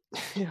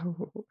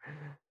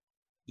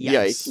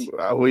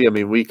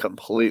 Yikes. We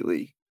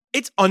completely.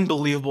 It's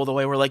unbelievable the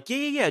way we're like,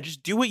 yeah,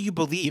 just do what you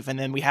believe, and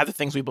then we have the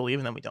things we believe,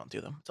 and then we don't do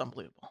them. It's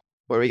unbelievable.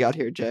 What do we got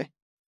here, Jay?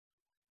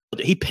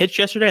 He pitched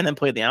yesterday and then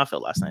played the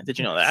outfield last night. Did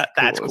you know that?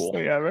 That's Coolest cool.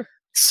 thing ever.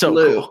 So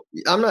Lou, cool.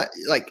 I'm not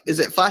like, is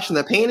it flashing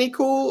the panty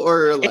cool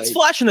or like? It's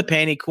flash in the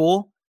panty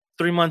cool.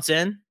 3 months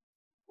in.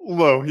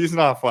 Whoa, he's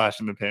not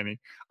flashing the penny.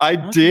 I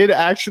Huh? did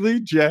actually,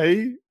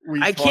 Jay.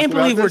 I can't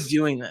believe we're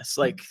doing this.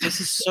 Like, this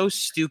is so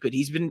stupid.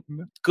 He's been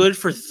good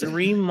for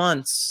 3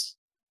 months.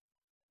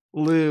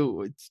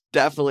 Lou, it's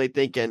definitely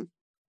thinking.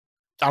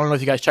 I don't know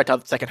if you guys checked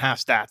out the second half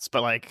stats,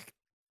 but like,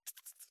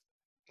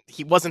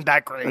 he wasn't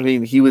that great. I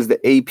mean, he was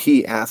the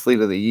AP Athlete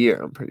of the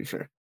Year. I'm pretty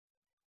sure.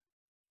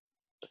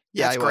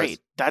 Yeah, That's he was. great.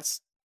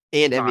 That's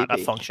And not a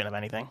MVP. function of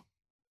anything.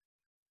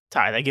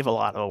 Ty, they give a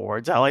lot of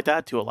awards out like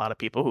that to a lot of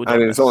people who. I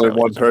mean, it's only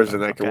necessarily one deserve person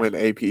them. that can Okay. win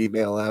AP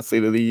Male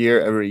Athlete of the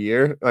Year every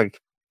year. Like,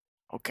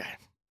 Okay,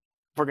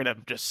 we're gonna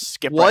just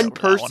skip One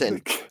right over that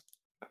person.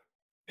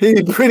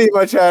 he pretty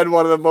much had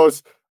one of the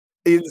most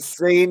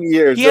insane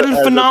years. He had as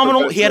a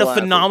phenomenal. He had a professional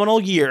athlete.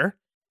 phenomenal year.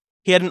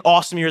 He had an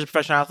awesome year as a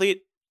professional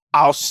athlete.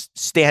 I'll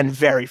stand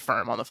very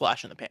firm on the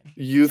flash in the pan.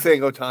 You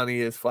think Otani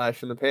is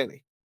flashing the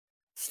panty?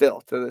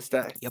 Still to this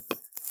day. Yep.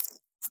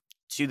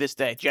 to this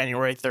day,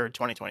 January 3rd,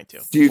 2022.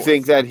 Do you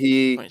think that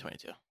he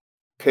 2022?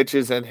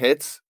 pitches and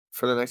hits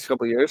for the next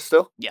couple of years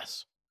still?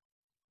 Yes.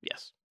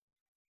 Yes.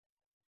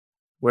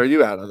 Where are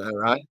you at on that,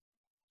 Ryan?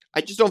 I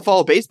just don't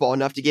follow baseball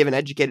enough to give an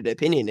educated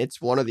opinion. It's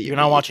one of the. You're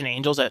not watching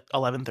Angels at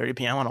 11:30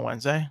 p.m. on a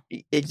Wednesday?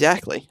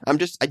 Exactly. I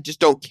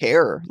just don't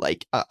care.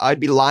 Like, I'd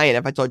be lying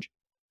if I told you.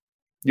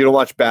 You don't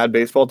watch bad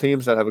baseball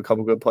teams that have a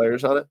couple good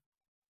players on it?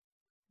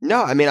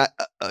 No, I mean,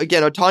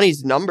 again,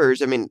 Ohtani's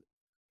numbers. I mean,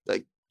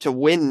 like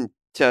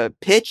to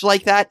pitch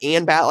like that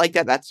and bat like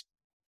that. That's,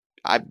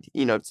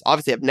 it's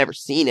obviously I've never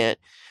seen it,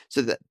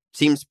 so that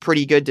seems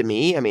pretty good to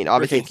me. I mean,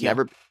 obviously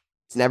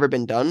it's never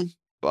been done,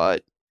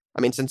 but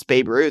I mean, since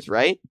Babe Ruth,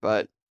 right?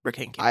 But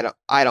I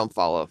don't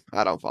follow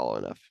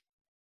enough.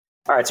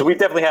 All right, so we've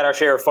definitely had our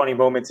share of funny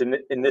moments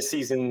in this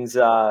season's,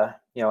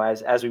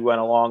 as we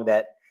went along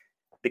that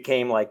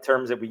became like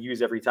terms that we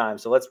use every time.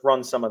 So let's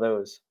run some of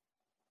those.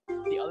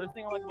 The other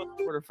thing I like about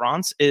the Tour de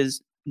France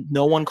is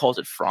no one calls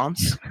it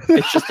France.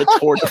 It's just the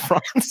Tour de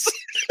France.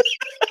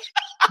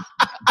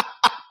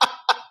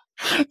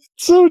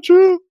 So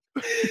true.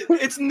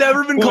 It's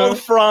never been called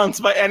France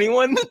by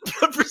anyone,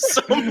 but for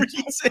some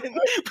reason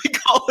we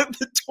call it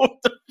the Tour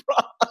de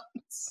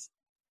France.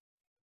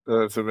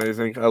 That's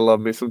amazing. I love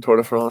me some Tour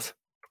de France.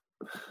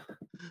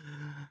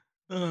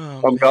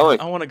 Oh, I'm going.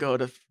 I want to go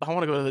to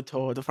the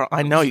Tour de France.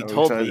 I know you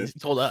told me. You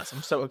told us.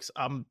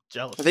 I'm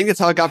jealous. I think that's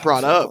how it got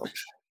brought up.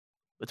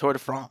 The Tour de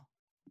France.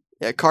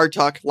 Yeah, Card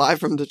Talk live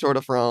from the Tour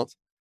de France.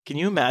 Can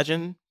you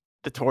imagine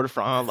the Tour de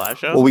France on a live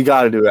show? Well, we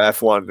got to do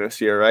F1 this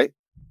year, right?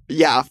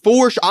 Yeah,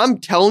 for sure. I'm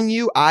telling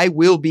you, I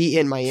will be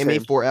in Miami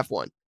for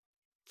F1.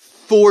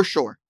 For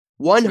sure.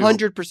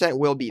 100%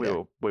 will be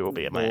there. We will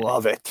be at Miami.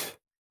 Love it.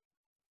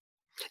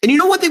 And you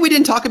know one thing we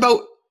didn't talk about?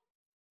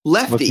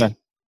 Lefty.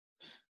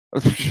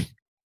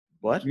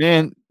 What?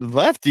 Man,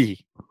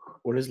 Lefty.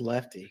 What is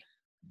Lefty?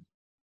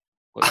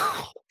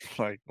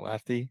 Like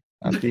Lefty?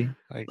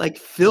 Like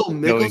Phil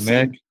Billy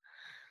Mickelson. Mick?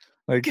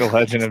 Like the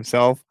legend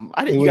himself?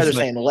 You guys are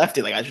saying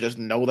Lefty. Like I should just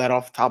know that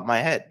off the top of my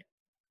head.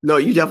 No,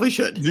 you definitely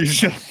should.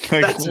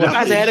 Guys,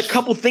 I had a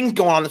couple things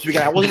going on this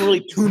weekend. I wasn't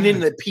really tuned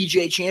into the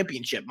PGA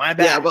Championship. My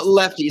bad. Yeah, but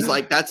lefties,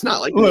 like that's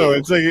not like. No,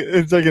 it's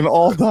like an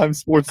all-time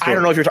sports. I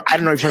don't know if you're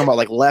talking about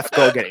like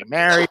Lefko getting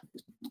married.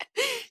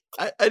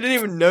 I didn't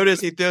even notice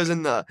he throws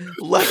in the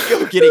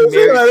Lefko getting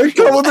married. There's a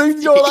couple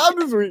things going on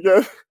this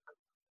weekend.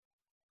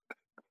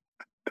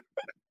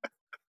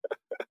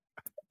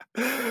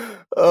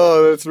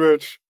 Oh, that's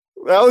rich.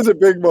 That was a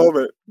big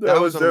moment.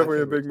 That was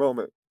definitely a big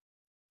moment.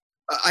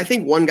 I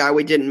think one guy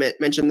we didn't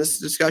mention this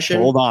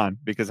discussion. Hold on,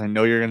 because I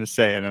know you're going to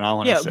say it, and I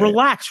want to say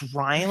relax,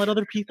 Ryan. Let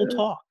other people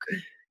talk.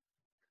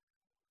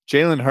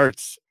 Jalen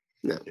Hurts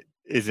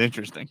is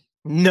interesting.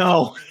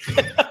 No.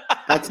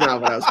 That's not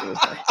what I was going to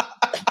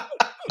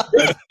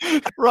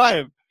say.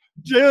 Ryan,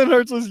 Jalen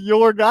Hurts was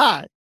your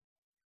guy.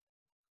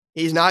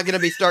 He's not going to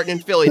be starting in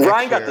Philly.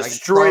 Ryan got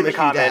destroyed in the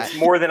comments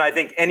more than I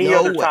think any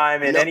other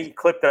time in any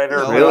clip that I've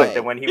ever read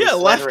that when he was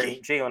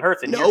slandering Jalen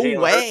Hurts. And no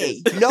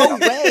way. No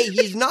way.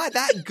 He's not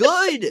that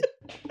good.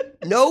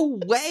 No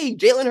way.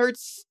 Jalen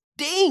Hurts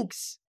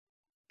stinks.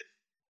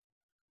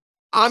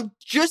 I'm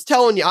just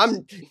telling you.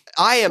 I'm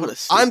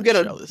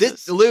gonna.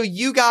 Lou,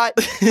 you got.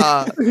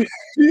 Yeah,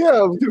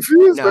 I'm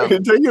confused.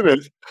 Taking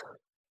it.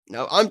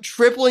 No, I'm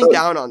tripling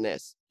down on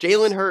this.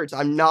 Jalen Hurts.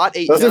 I'm not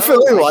a. Doesn't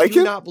Philly like him? I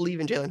do not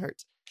believe in Jalen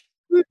Hurts.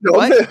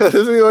 What?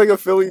 Isn't he like a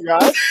Philly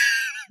guy?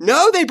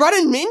 No, they brought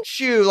in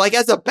Minshew like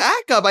as a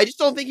backup. I just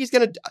don't think he's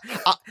gonna.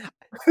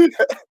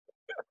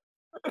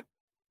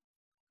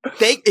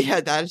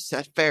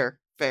 That's fair.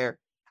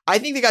 I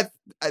think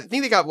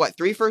they got what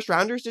 3 first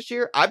rounders this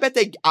year. I bet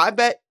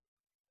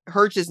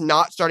Hurts is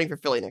not starting for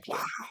Philly next year.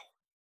 Wow.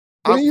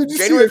 You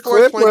just see a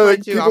clip where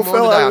like, people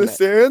fell out of the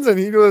stands and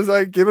he was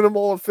like giving them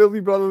all a Philly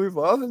brotherly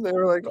love and they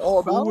were like all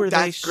about it.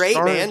 That's great,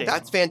 man.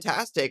 That's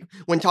fantastic.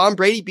 When Tom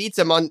Brady beats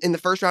him in the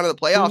first round of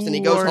the playoffs and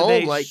he goes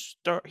home, like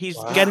he's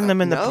getting them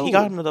in he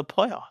got into the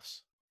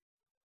playoffs.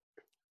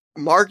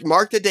 Mark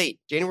the date,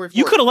 January 4th.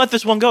 You could have let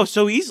this one go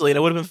so easily and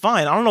it would have been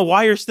fine. I don't know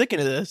why you're sticking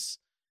to this.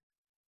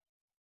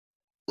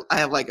 I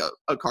have like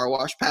a car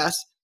wash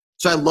pass.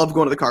 So I love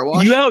going to the car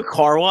wash. You have a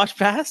car wash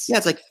pass? Yeah,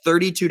 it's like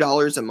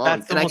 $32 a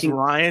month. That's the most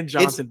Ryan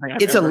Johnson thing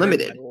I've It's ever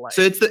unlimited.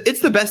 So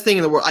it's the best thing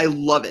in the world. I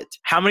love it.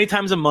 How many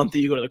times a month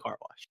do you go to the car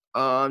wash?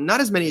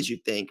 Not as many as you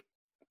think.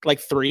 Like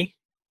 3?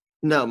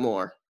 No,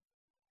 more.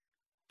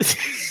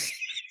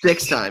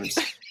 6 times.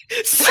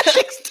 6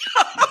 times?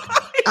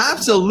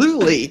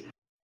 Absolutely.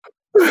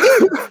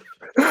 Less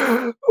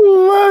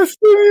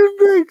than you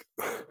think.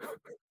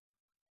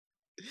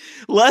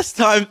 Less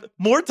time,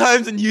 more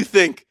times than you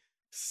think.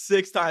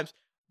 6 times.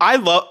 I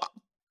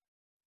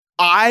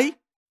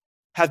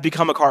have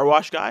become a car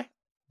wash guy.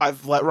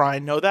 I've let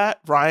Ryan know that.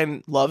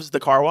 Ryan loves the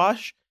car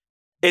wash.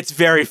 It's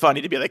very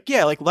funny to be like,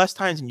 yeah, like less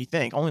times than you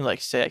think. Only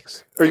like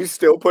 6. Are you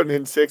still putting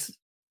in 6?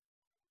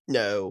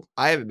 No,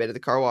 I haven't been to the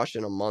car wash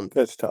in a month.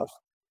 That's tough.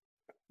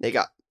 They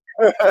got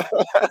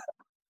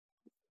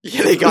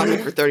they got me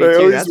for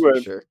 32. That's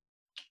for sure.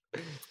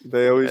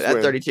 They always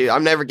win. 32.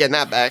 I'm never getting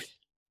that back.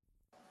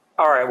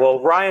 All right.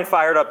 Well, Ryan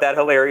fired up that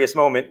hilarious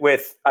moment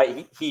with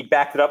he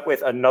backed it up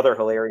with another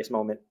hilarious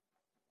moment.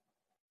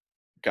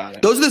 Got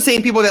it. Those are the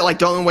same people that like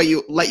don't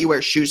let you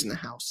wear shoes in the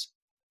house.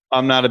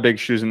 I'm not a big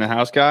shoes in the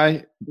house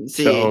guy.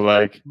 See, So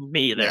like,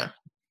 Me either.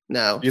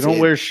 no, you don't see,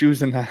 wear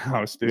shoes in the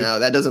house, dude. No,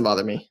 that doesn't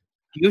bother me.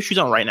 You have shoes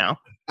on right now.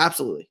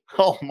 Absolutely,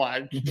 Oh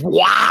my.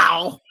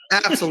 Wow.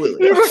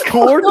 absolutely. You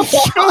record the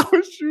show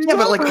with shoes Yeah,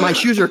 but on? like my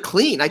shoes are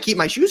clean. I keep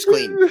my shoes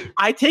clean.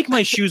 I take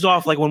my shoes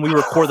off like when we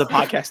record the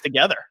podcast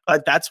together.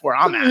 Like, that's where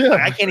I'm at. Yeah.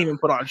 Like, I can't even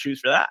put on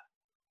shoes for that.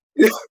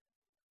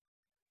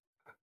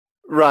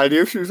 Ryan, do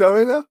you have shoes on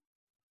right now?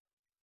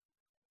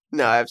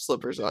 No, I have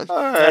slippers on. All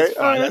right. That's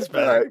fine, all right, that's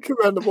better. All right,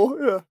 commendable.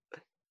 Yeah.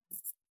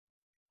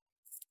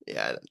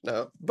 Yeah,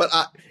 no. But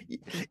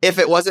if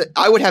it wasn't,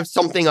 I would have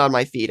something on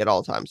my feet at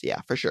all times.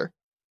 Yeah, for sure.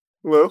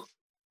 Lou?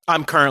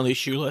 I'm currently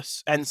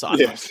shoeless and sockless.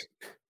 Yes.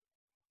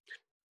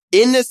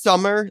 In the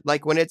summer,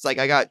 like when it's like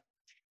I got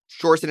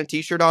shorts and a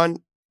t-shirt on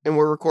and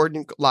we're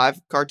recording live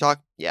Card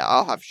Talk, yeah,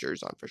 I'll have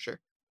shoes on for sure.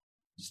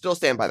 Still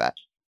stand by that.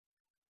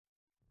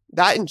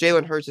 That and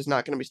Jalen Hurts is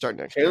not going to be starting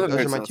next year. Jalen Those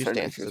Hurts are my not two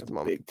starting next stances year at the is a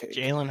moment. big take.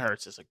 Jalen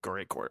Hurts is a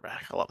great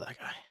quarterback. I love that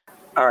guy.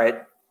 All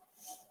right.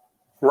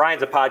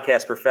 Ryan's a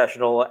podcast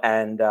professional,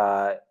 and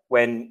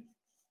when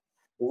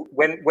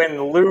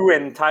Lou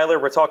and Tyler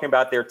were talking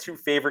about their two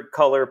favorite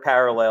color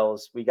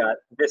parallels, we got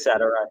this out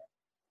of Ryan.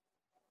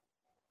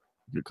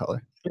 Good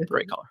color.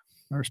 Great color.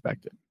 I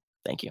respect it.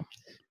 Thank you.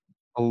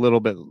 A little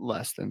bit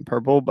less than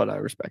purple, but I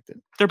respect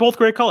it. They're both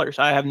great colors.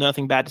 I have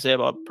nothing bad to say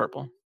about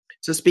purple.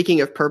 So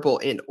speaking of purple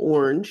and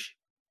orange,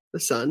 the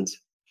Suns.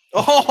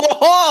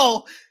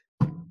 Oh,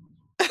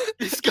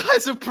 this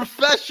guy's a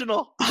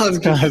professional. This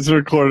guy's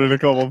recorded a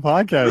couple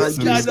podcasts. This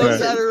guy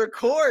knows how to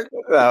record.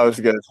 That was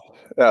good.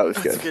 That was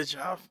That's a good. good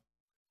job.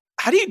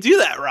 How do you do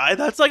that, Ryan?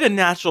 That's like a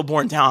natural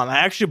born talent. I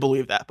actually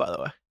believe that, by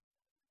the way.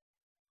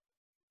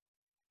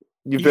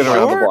 You've You been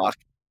around the sure? block.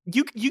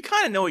 You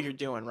kind of know what you're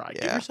doing, Ryan.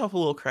 Give Yeah. yourself a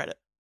little credit.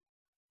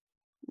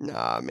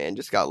 Nah, man,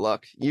 just got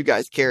luck. You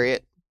guys carry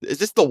it. Is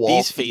this the wall?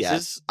 These faces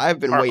Yes. I've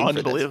been are waiting for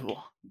this.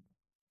 unbelievable.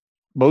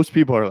 Most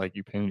people are like,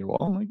 "You painted your wall?"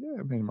 I'm like, "Yeah,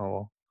 I painted my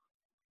wall."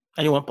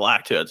 And you went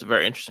black too. It's a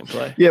very interesting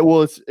play. Yeah,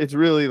 well, it's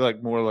really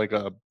like more like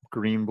a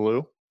green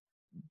blue.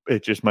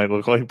 It just might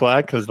look like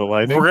black because the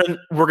lighting.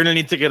 We're gonna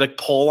need to get a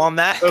poll on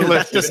that. 'Cause that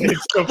Listen, does not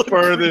it's the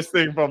furthest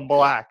thing from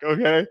black.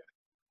 Okay.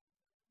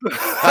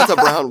 That's a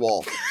brown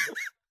wall.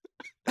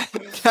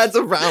 That's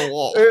a brown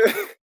wall.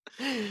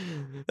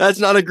 That's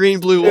not a green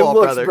blue It wall,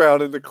 looks brother.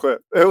 brown in the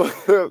clip,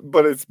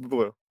 but it's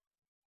blue.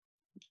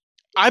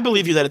 I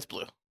believe you that it's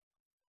blue.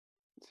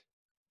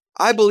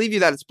 I believe you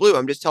that it's blue.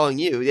 I'm just telling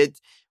you.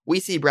 We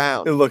see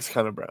brown. It looks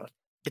kind of brown.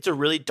 It's a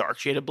really dark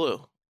shade of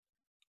blue.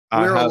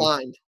 I We're have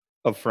aligned.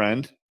 a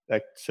friend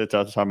that sits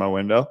outside my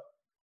window.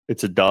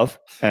 It's a dove,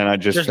 and I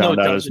just There's no found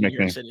out doves his in New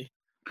York nickname.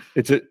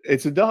 City.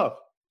 It's a dove.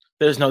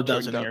 There's no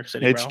doves in New York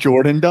City, It's bro.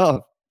 Jordan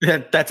Dove.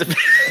 That's a.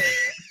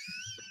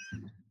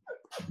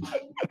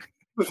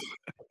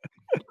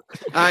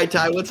 All right,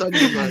 Ty, what's on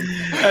your mind?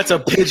 That's a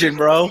pigeon,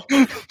 bro.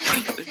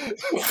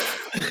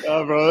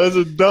 Oh, bro, that's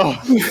a dove.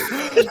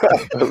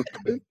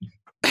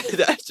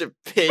 That's a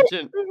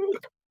pigeon.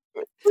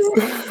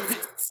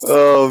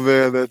 Oh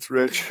man, that's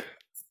rich.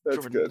 That's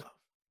Jordan good. Love.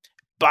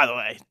 By the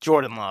way,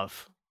 Jordan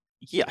Love.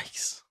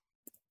 Yikes.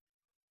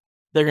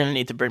 They're gonna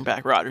need to bring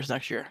back Rodgers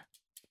next year.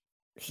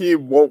 He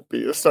won't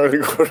be a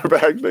starting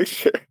quarterback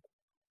next year.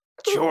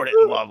 Jordan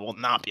Love will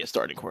not be a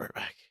starting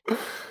quarterback.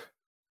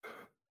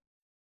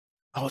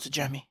 Oh, it's a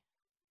Jemmy.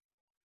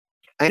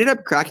 I ended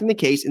up cracking the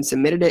case and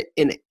submitted it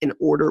in an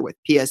order with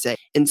PSA.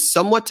 And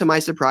somewhat to my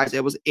surprise, I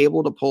was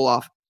able to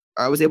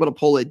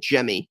pull a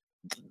Jemmy.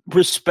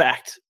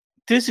 Respect.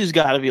 This has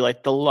got to be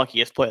like the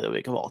luckiest play of the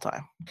week of all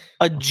time.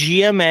 A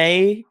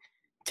GMA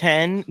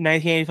 10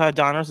 1985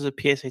 Donruss is a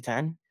PSA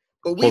 10.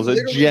 But we Pulls a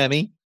literally-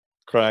 Jemmy,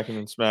 cracking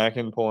and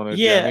smacking, pulling a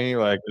Yeah. Jemmy.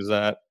 Like, is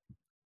that?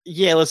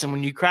 Yeah, listen,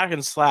 when you crack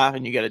and slap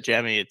and you get a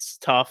Jemmy, it's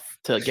tough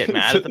to get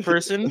mad at the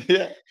person.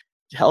 Yeah,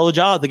 Hell of a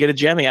job to get a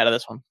Jemmy out of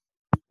this one.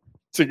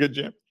 it's a good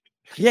Jemmy.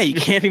 Yeah, you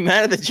can't be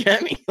mad at the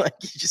Jemmy. Like,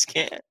 you just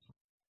can't.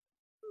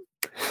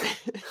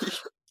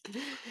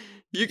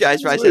 You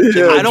guys probably said Yeah,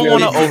 Jimmy I don't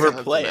want to Jimmy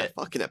overplay for that it.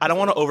 fucking I don't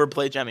want to episode.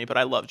 overplay Jemmy, but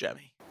I love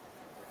Jemmy.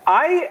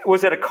 I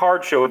was at a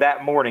card show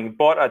that morning,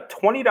 bought a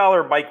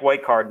 $20 Mike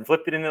White card and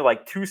flipped it into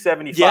like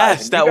 $275.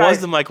 Yes, And that you was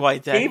guys the Mike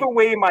White day. gave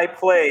away my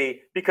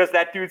play because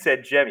that dude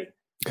said Jemmy.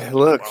 Hey,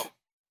 look, Well,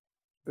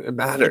 it it'd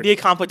mattered. be a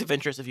conflict of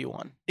interest if you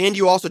won. And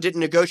you also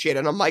didn't negotiate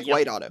on a Mike Yep.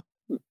 White auto.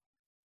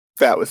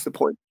 That was the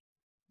point.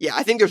 Yeah,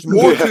 I think there's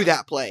more Yeah. to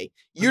that play.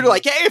 You're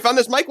like, hey, if I'm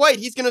this Mike White,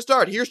 he's going to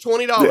start. Here's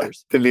 $20. Yeah,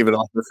 didn't even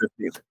offer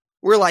 15.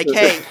 We're like,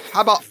 hey,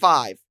 how about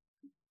 5?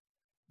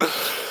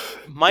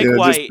 Mike You're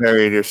White, just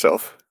burying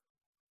yourself.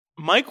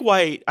 Mike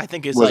White, I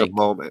think is Was like a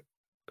moment.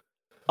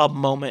 a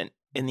moment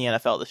in the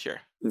NFL this year.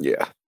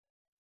 Yeah.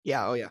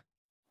 Yeah, oh yeah.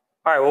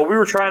 All right, well, we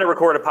were trying to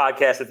record a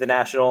podcast at the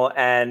National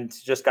and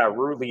just got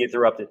rudely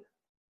interrupted.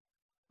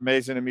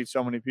 Amazing to meet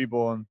so many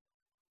people, and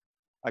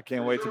I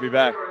can't wait to be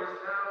back.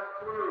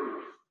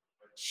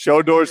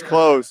 Show doors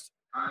closed.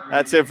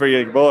 That's it for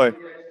you, boy.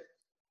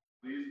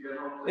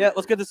 Yeah,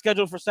 let's get the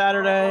schedule for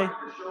Saturday.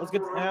 Let's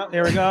get. Yeah,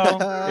 there we go.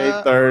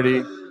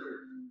 8:30.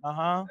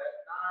 Uh-huh.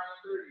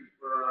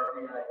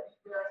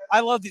 I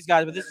love these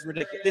guys, but this is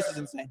ridiculous. This is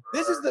insane.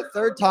 This is the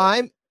third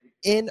time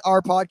in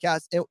our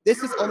podcast. And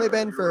this has only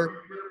been for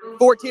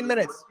 14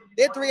 minutes.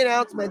 They had 3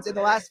 announcements in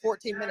the last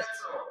 14 minutes.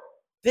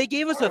 They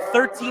gave us a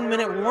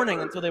 13-minute warning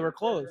until they were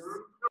closed.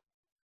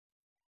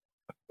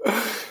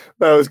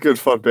 That was good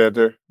fun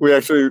banter. We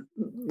actually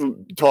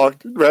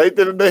talked, right?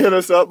 Didn't they hit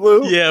us up,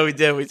 Lou? Yeah, we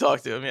did. We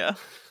talked to him. Yeah.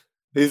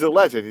 He's a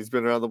legend. He's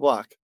been around the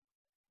block.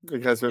 The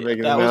guy's been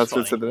making that was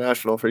announcements at funny. the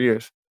National for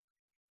years.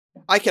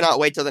 I cannot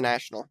wait till the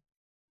National.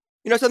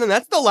 You know something?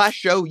 That's the last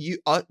show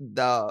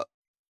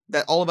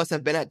that all of us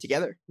have been at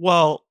together.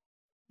 Well,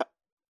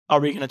 are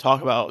we going to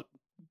talk about,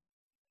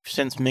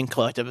 since Mint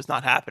Collective is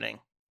not happening,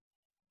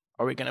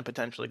 are we going to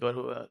potentially go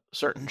to a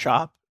certain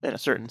shop in a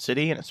certain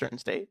city in a certain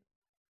state?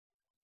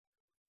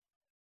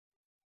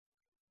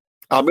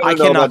 I'm I going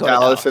to know cannot about go to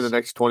Dallas in Dallas. the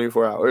next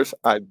 24 hours.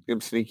 I am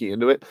sneaky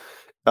into it.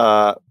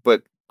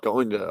 But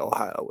going to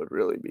Ohio would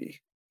really be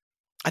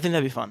I think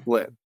that'd be fun.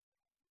 lit.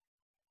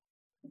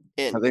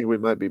 In. I think we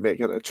might be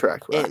making a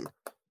track ride. In.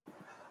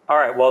 All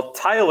right. Well,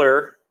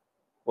 Tyler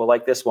will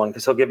like this one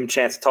because he'll give him a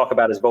chance to talk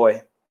about his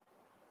boy.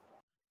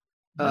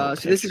 So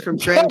this is from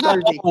Trent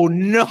Thursday. Oh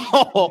no!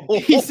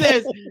 He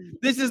says,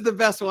 this is the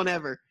best one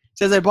ever.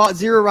 Says, I bought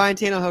 0 Ryan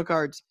Tannehill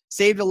cards.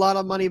 Saved a lot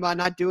of money by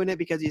not doing it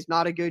because he's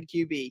not a good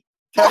QB.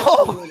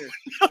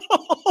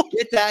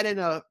 Get that in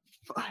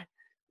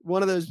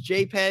one of those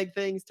JPEG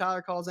things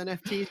Tyler calls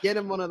NFTs. Get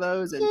him one of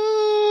those and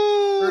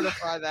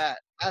certify that.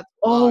 That's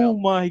Oh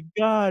wild. my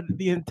God!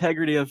 The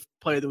integrity of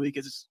Play of the Week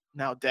is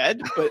now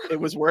dead, but it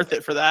was worth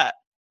it for that.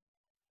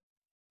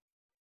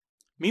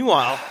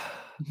 Meanwhile,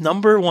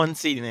 number 1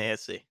 seed in the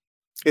AFC.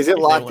 Is it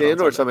they locked win on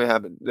in or Sunday. something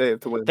happened? They have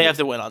to win. They have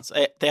to win on.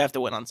 They have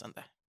to win on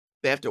Sunday.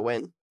 They have to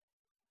win.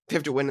 They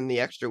have to win in the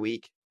extra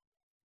week.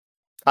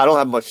 I don't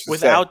have much to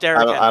Without say.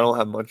 Derrick I Henry. don't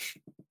have much.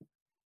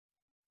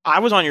 I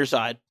was on your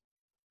side.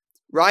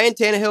 Ryan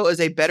Tannehill is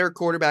a better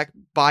quarterback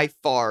by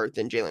far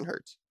than Jalen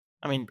Hurts.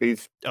 I mean,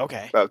 He's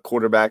okay. a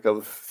quarterback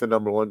of the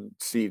number 1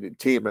 seeded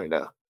team right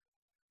now.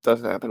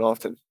 Doesn't happen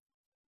often.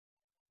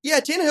 Yeah,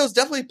 Tannehill's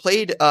definitely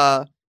played.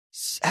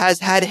 Has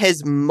had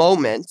his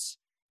moments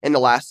in the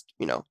last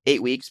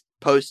 8 weeks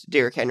post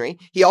Derrick Henry.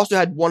 He also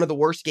had one of the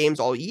worst games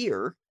all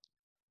year.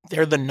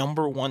 They're the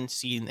number 1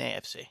 seed in the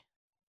AFC.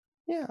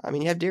 Yeah, I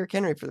mean you have Derrick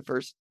Henry for the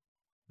first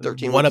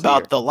 13. What weeks of the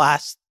about year. the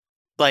last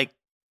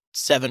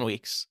 7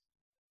 weeks?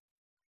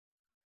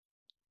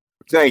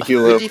 Thank you,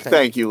 Good Lou. defense.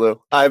 Thank you,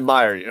 Lou. I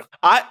admire you.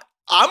 I'm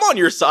on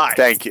your side.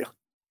 Thank you.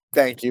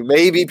 Thank you.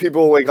 Maybe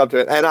people will wake up to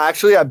it. And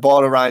actually, I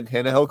bought a Ryan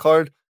Tannehill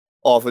card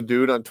off a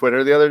dude on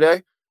Twitter the other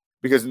day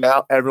because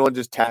now everyone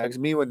just tags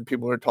me when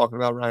people are talking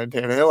about Ryan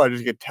Tannehill. I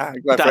just get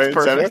tagged left, right, That's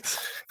and center.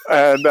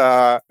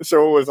 perfect. And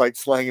someone was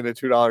slanging a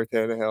 $2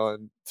 Tannehill,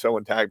 and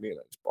someone tagged me, and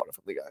I just bought it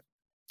from the guy.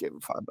 Gave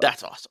him $5.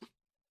 That's awesome.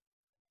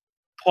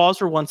 Pause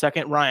for 1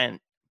 second, Ryan.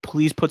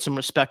 Please put some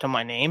respect on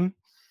my name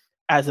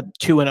as a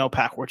 2-0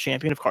 Pack World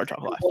Champion of Card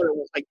Talk Live. It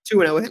was like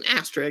 2-0 with an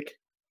asterisk.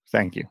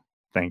 Thank you.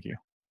 Thank you.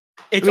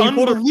 It's I mean,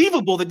 hold on.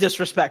 unbelievable the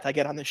disrespect I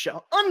get on this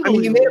show. I mean,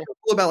 Unbelievable. you made a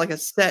rule about a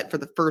set for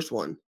the first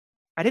one.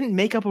 I didn't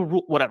make up a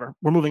rule. Whatever.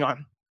 We're moving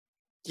on.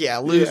 Yeah,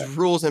 Lou's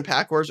rules and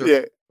pack wars are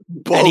Yeah.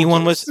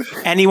 Anyone was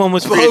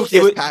Bogus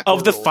it was- pack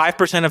of the rules.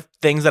 5% of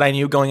things that I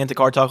knew going into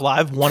Card Talk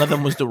Live, one of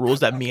them was the rules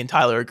that me and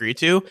Tyler agreed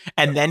to,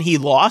 and then he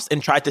lost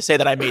and tried to say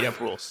that I made up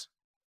rules.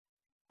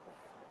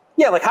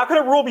 Yeah, how could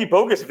a rule be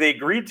bogus if they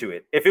agreed to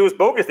it? If it was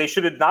bogus, they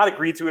should have not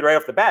agreed to it right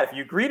off the bat. If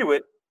you agree to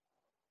it,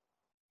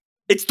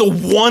 It's the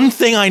one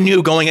thing I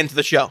knew going into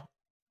the show.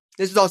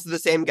 This is also the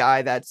same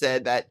guy that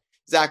said that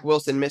Zach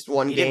Wilson missed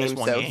one He didn't game, miss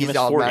one so game. He he's missed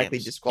 4 automatically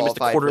games. He missed a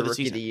disqualified quarter for of the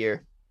Rookie of season. the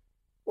Year.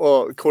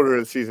 Well, quarter of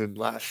the season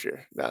last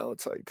year. Now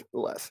it's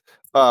less.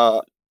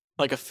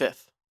 Like a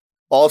fifth.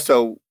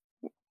 Also,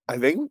 I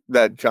think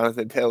that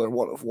Jonathan Taylor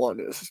 1 of 1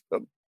 is a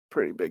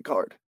pretty big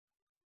card.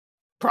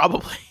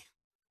 Probably.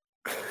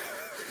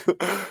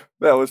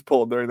 That was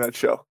pulled during that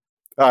show.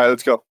 All right,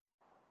 let's go.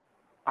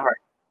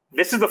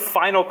 this is the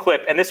final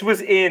clip, and this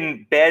was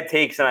in bad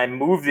takes, and I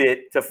moved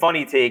it to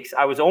funny takes.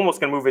 I was almost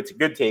going to move it to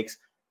good takes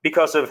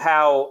because of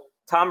how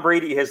Tom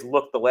Brady has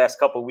looked the last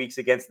couple of weeks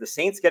against the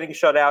Saints getting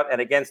shut out and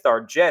against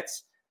our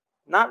Jets.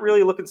 Not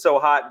really looking so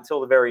hot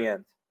until the very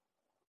end.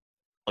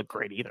 Look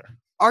great either.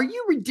 Are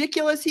you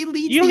ridiculous? He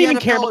leads. You don't the even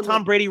care NFL about in,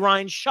 Tom Brady,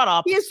 Ryan. Shut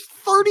up. He has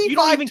You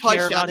don't 35 even care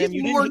touchdowns. about him.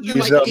 He's You more didn't- than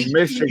He's like a 18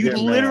 Michigan You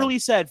man. literally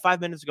said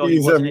 5 minutes ago he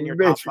He's a wasn't in your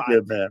top five.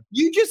 Michigan man.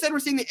 You just said we're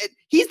seeing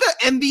he's the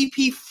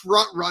MVP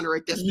front runner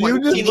at this You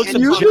point. just- He looks you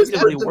just-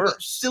 objectively worse.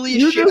 Silliest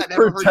You shit just I've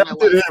ever heard in my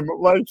protected life. him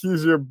like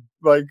he's your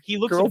He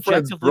looks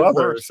girlfriend's objectively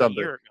brother or worse a something.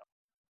 year ago.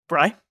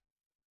 Bri?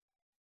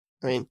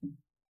 I mean,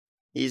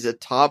 he's a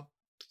top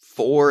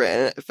 4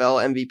 NFL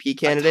MVP A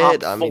candidate.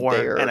 top I mean, 4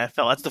 they're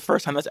NFL. That's the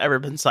first time that's ever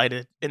been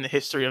cited in the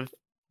history of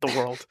the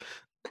world.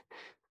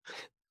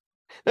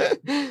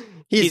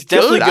 he's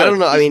definitely good. good. I don't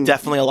know. I He's mean,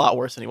 definitely a lot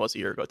worse than he was a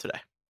year ago today.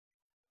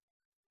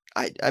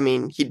 I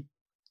mean, he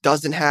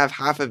doesn't have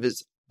half of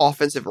his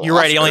offensive roster. You're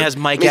right. He only has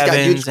Mike he's got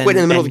Evans dudes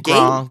quitting in the middle and of the game.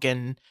 Gronk,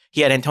 and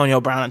he had Antonio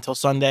Brown until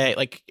Sunday.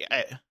 Like,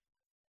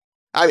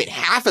 I mean,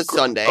 half a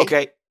Sunday.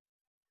 okay,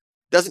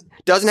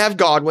 Doesn't have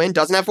Godwin,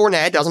 doesn't have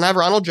Fournette, doesn't have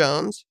Ronald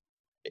Jones.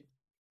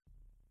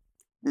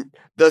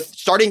 The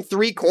starting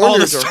three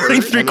corners the are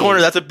starting hurt. three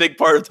corners. That's a big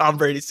part of Tom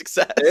Brady's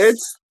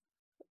success.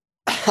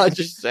 I'm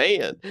just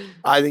saying.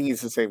 I think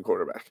he's the same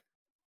quarterback.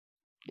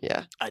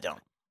 Yeah. I don't.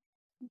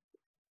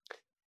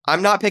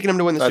 I'm not picking him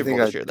to win the I Super think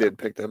Bowl I this year, though. did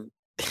pick them,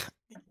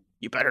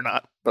 You better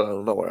not. but I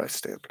don't know where I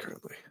stand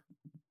currently.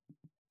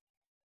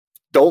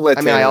 Don't let.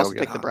 I mean, I Tannehill also get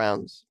picked the hot.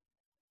 Browns.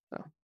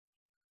 So.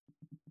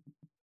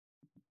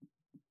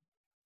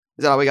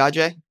 Is that all we got,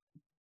 Jay?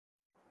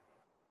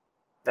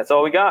 That's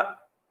all we got.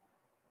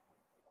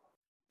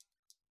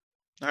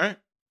 All right.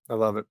 I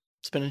love it.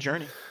 It's been a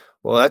journey.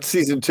 Well, that's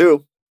season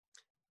 2.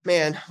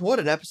 Man, what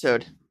an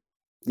episode.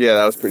 Yeah,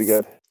 that was pretty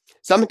good.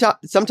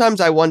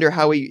 Sometimes I wonder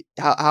how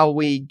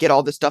we get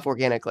all this stuff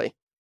organically.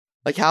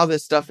 Like how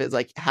this stuff is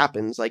like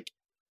happens. Like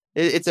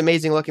it's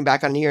amazing looking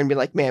back on here and be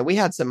like, man, we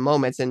had some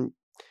moments and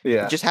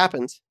Yeah, it just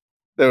happens.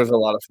 there was a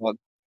lot of fun.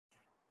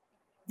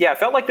 Yeah, I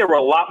felt like there were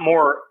a lot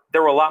more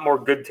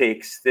good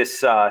takes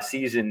this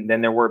season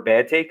than there were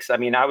bad takes. I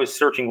mean, I was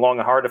searching long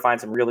and hard to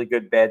find some really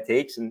good bad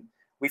takes, and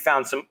we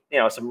found some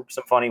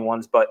funny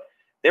ones. But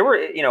there were,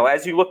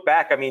 as you look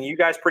back, I mean, you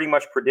guys pretty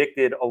much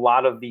predicted a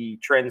lot of the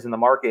trends in the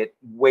market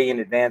way in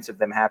advance of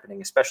them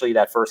happening. Especially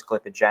that first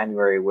clip in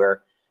January,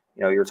 where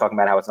you were talking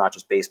about how it's not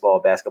just baseball,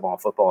 basketball,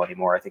 and football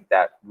anymore. I think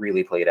that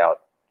really played out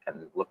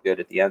and looked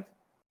good at the end.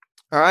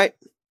 All right.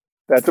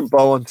 That's a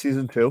bow on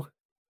season 2.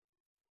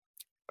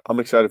 I'm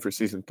excited for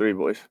season 3,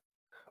 boys.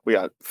 We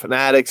got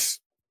Fanatics,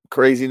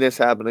 craziness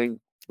happening.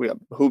 We got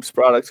Hoops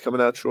products coming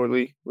out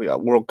shortly. We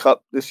got World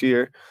Cup this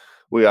year.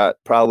 We got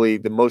probably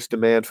the most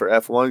demand for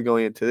F1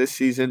 going into this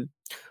season.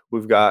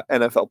 We've got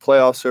NFL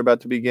playoffs are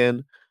about to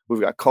begin.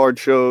 We've got card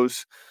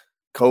shows.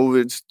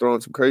 COVID's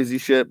throwing some crazy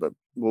shit, but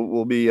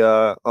we'll be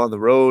on the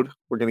road.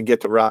 We're going to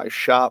get to Rise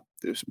Shop,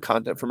 do some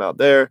content from out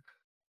there.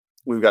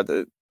 We've got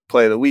the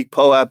Play of the Week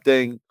POAP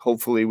thing.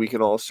 Hopefully we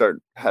can all start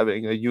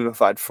having a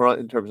unified front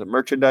in terms of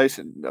merchandise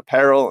and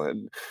apparel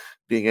and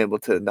being able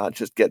to not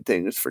just get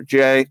things for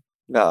Jay.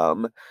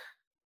 But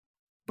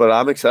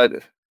I'm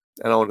excited.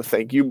 And I want to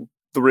thank you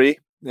 3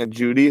 and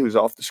Judy, who's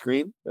off the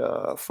screen,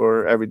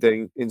 for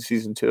everything in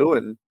season 2.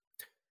 And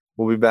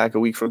we'll be back a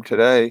week from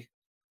today,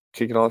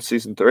 kicking off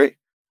season 3.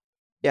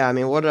 Yeah, I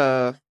mean, what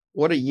a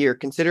year,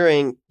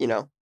 considering,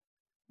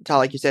 Tal,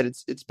 like you said,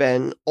 it's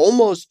been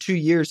almost 2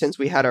 years since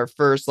we had our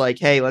first, like,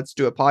 hey, let's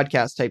do a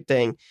podcast type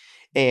thing.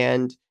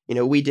 And,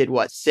 we did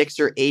 6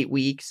 or 8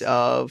 weeks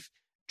of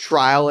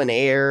trial and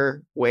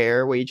error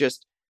where we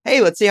just,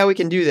 hey, let's see how we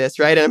can do this.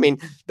 Right. And I mean,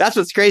 that's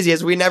what's crazy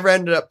is we never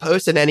ended up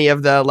posting any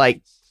of the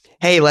like,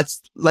 hey,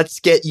 let's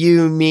get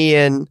you, me,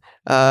 and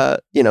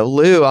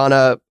Lou on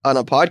a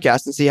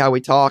podcast and see how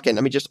we talk. And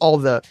I mean, just all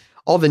the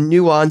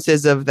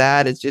nuances of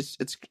that. It's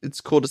just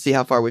it's cool to see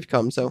how far we've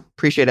come. So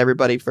appreciate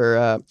everybody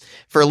for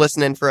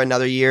listening for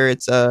another year.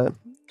 It's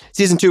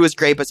season 2 is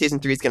great, but season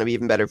 3 is going to be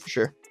even better for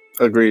sure.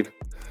 Agreed.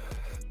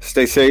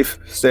 Stay safe,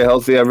 stay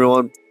healthy,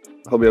 everyone.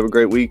 Hope you have a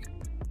great week.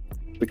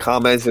 The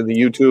comments in the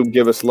YouTube,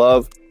 give us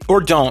love. Or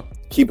don't.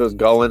 Keep us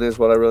going is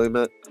what I really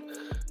meant.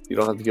 You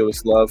don't have to give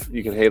us love.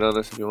 You can hate on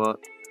us if you want.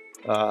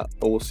 But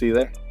we'll see you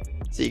there.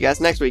 See you guys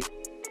next week.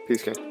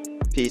 Peace, gang.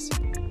 Peace.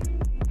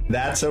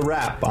 That's a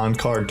wrap on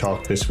Card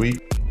Talk this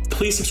week.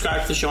 Please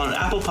subscribe to the show on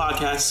Apple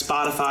Podcasts,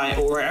 Spotify,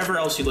 or wherever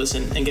else you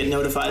listen and get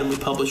notified when we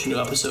publish a new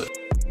episode.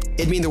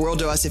 It'd mean the world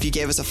to us if you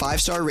gave us a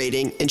 5-star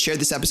rating and shared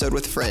this episode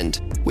with a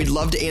friend. We'd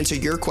love to answer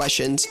your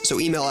questions, so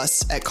email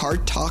us at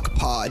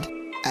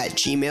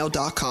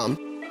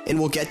cardtalkpod@gmail.com and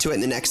we'll get to it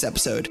in the next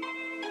episode.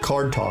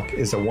 Card Talk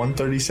is a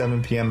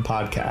 1:37 p.m.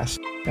 podcast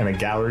and a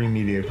Gallery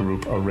Media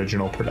Group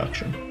original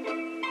production.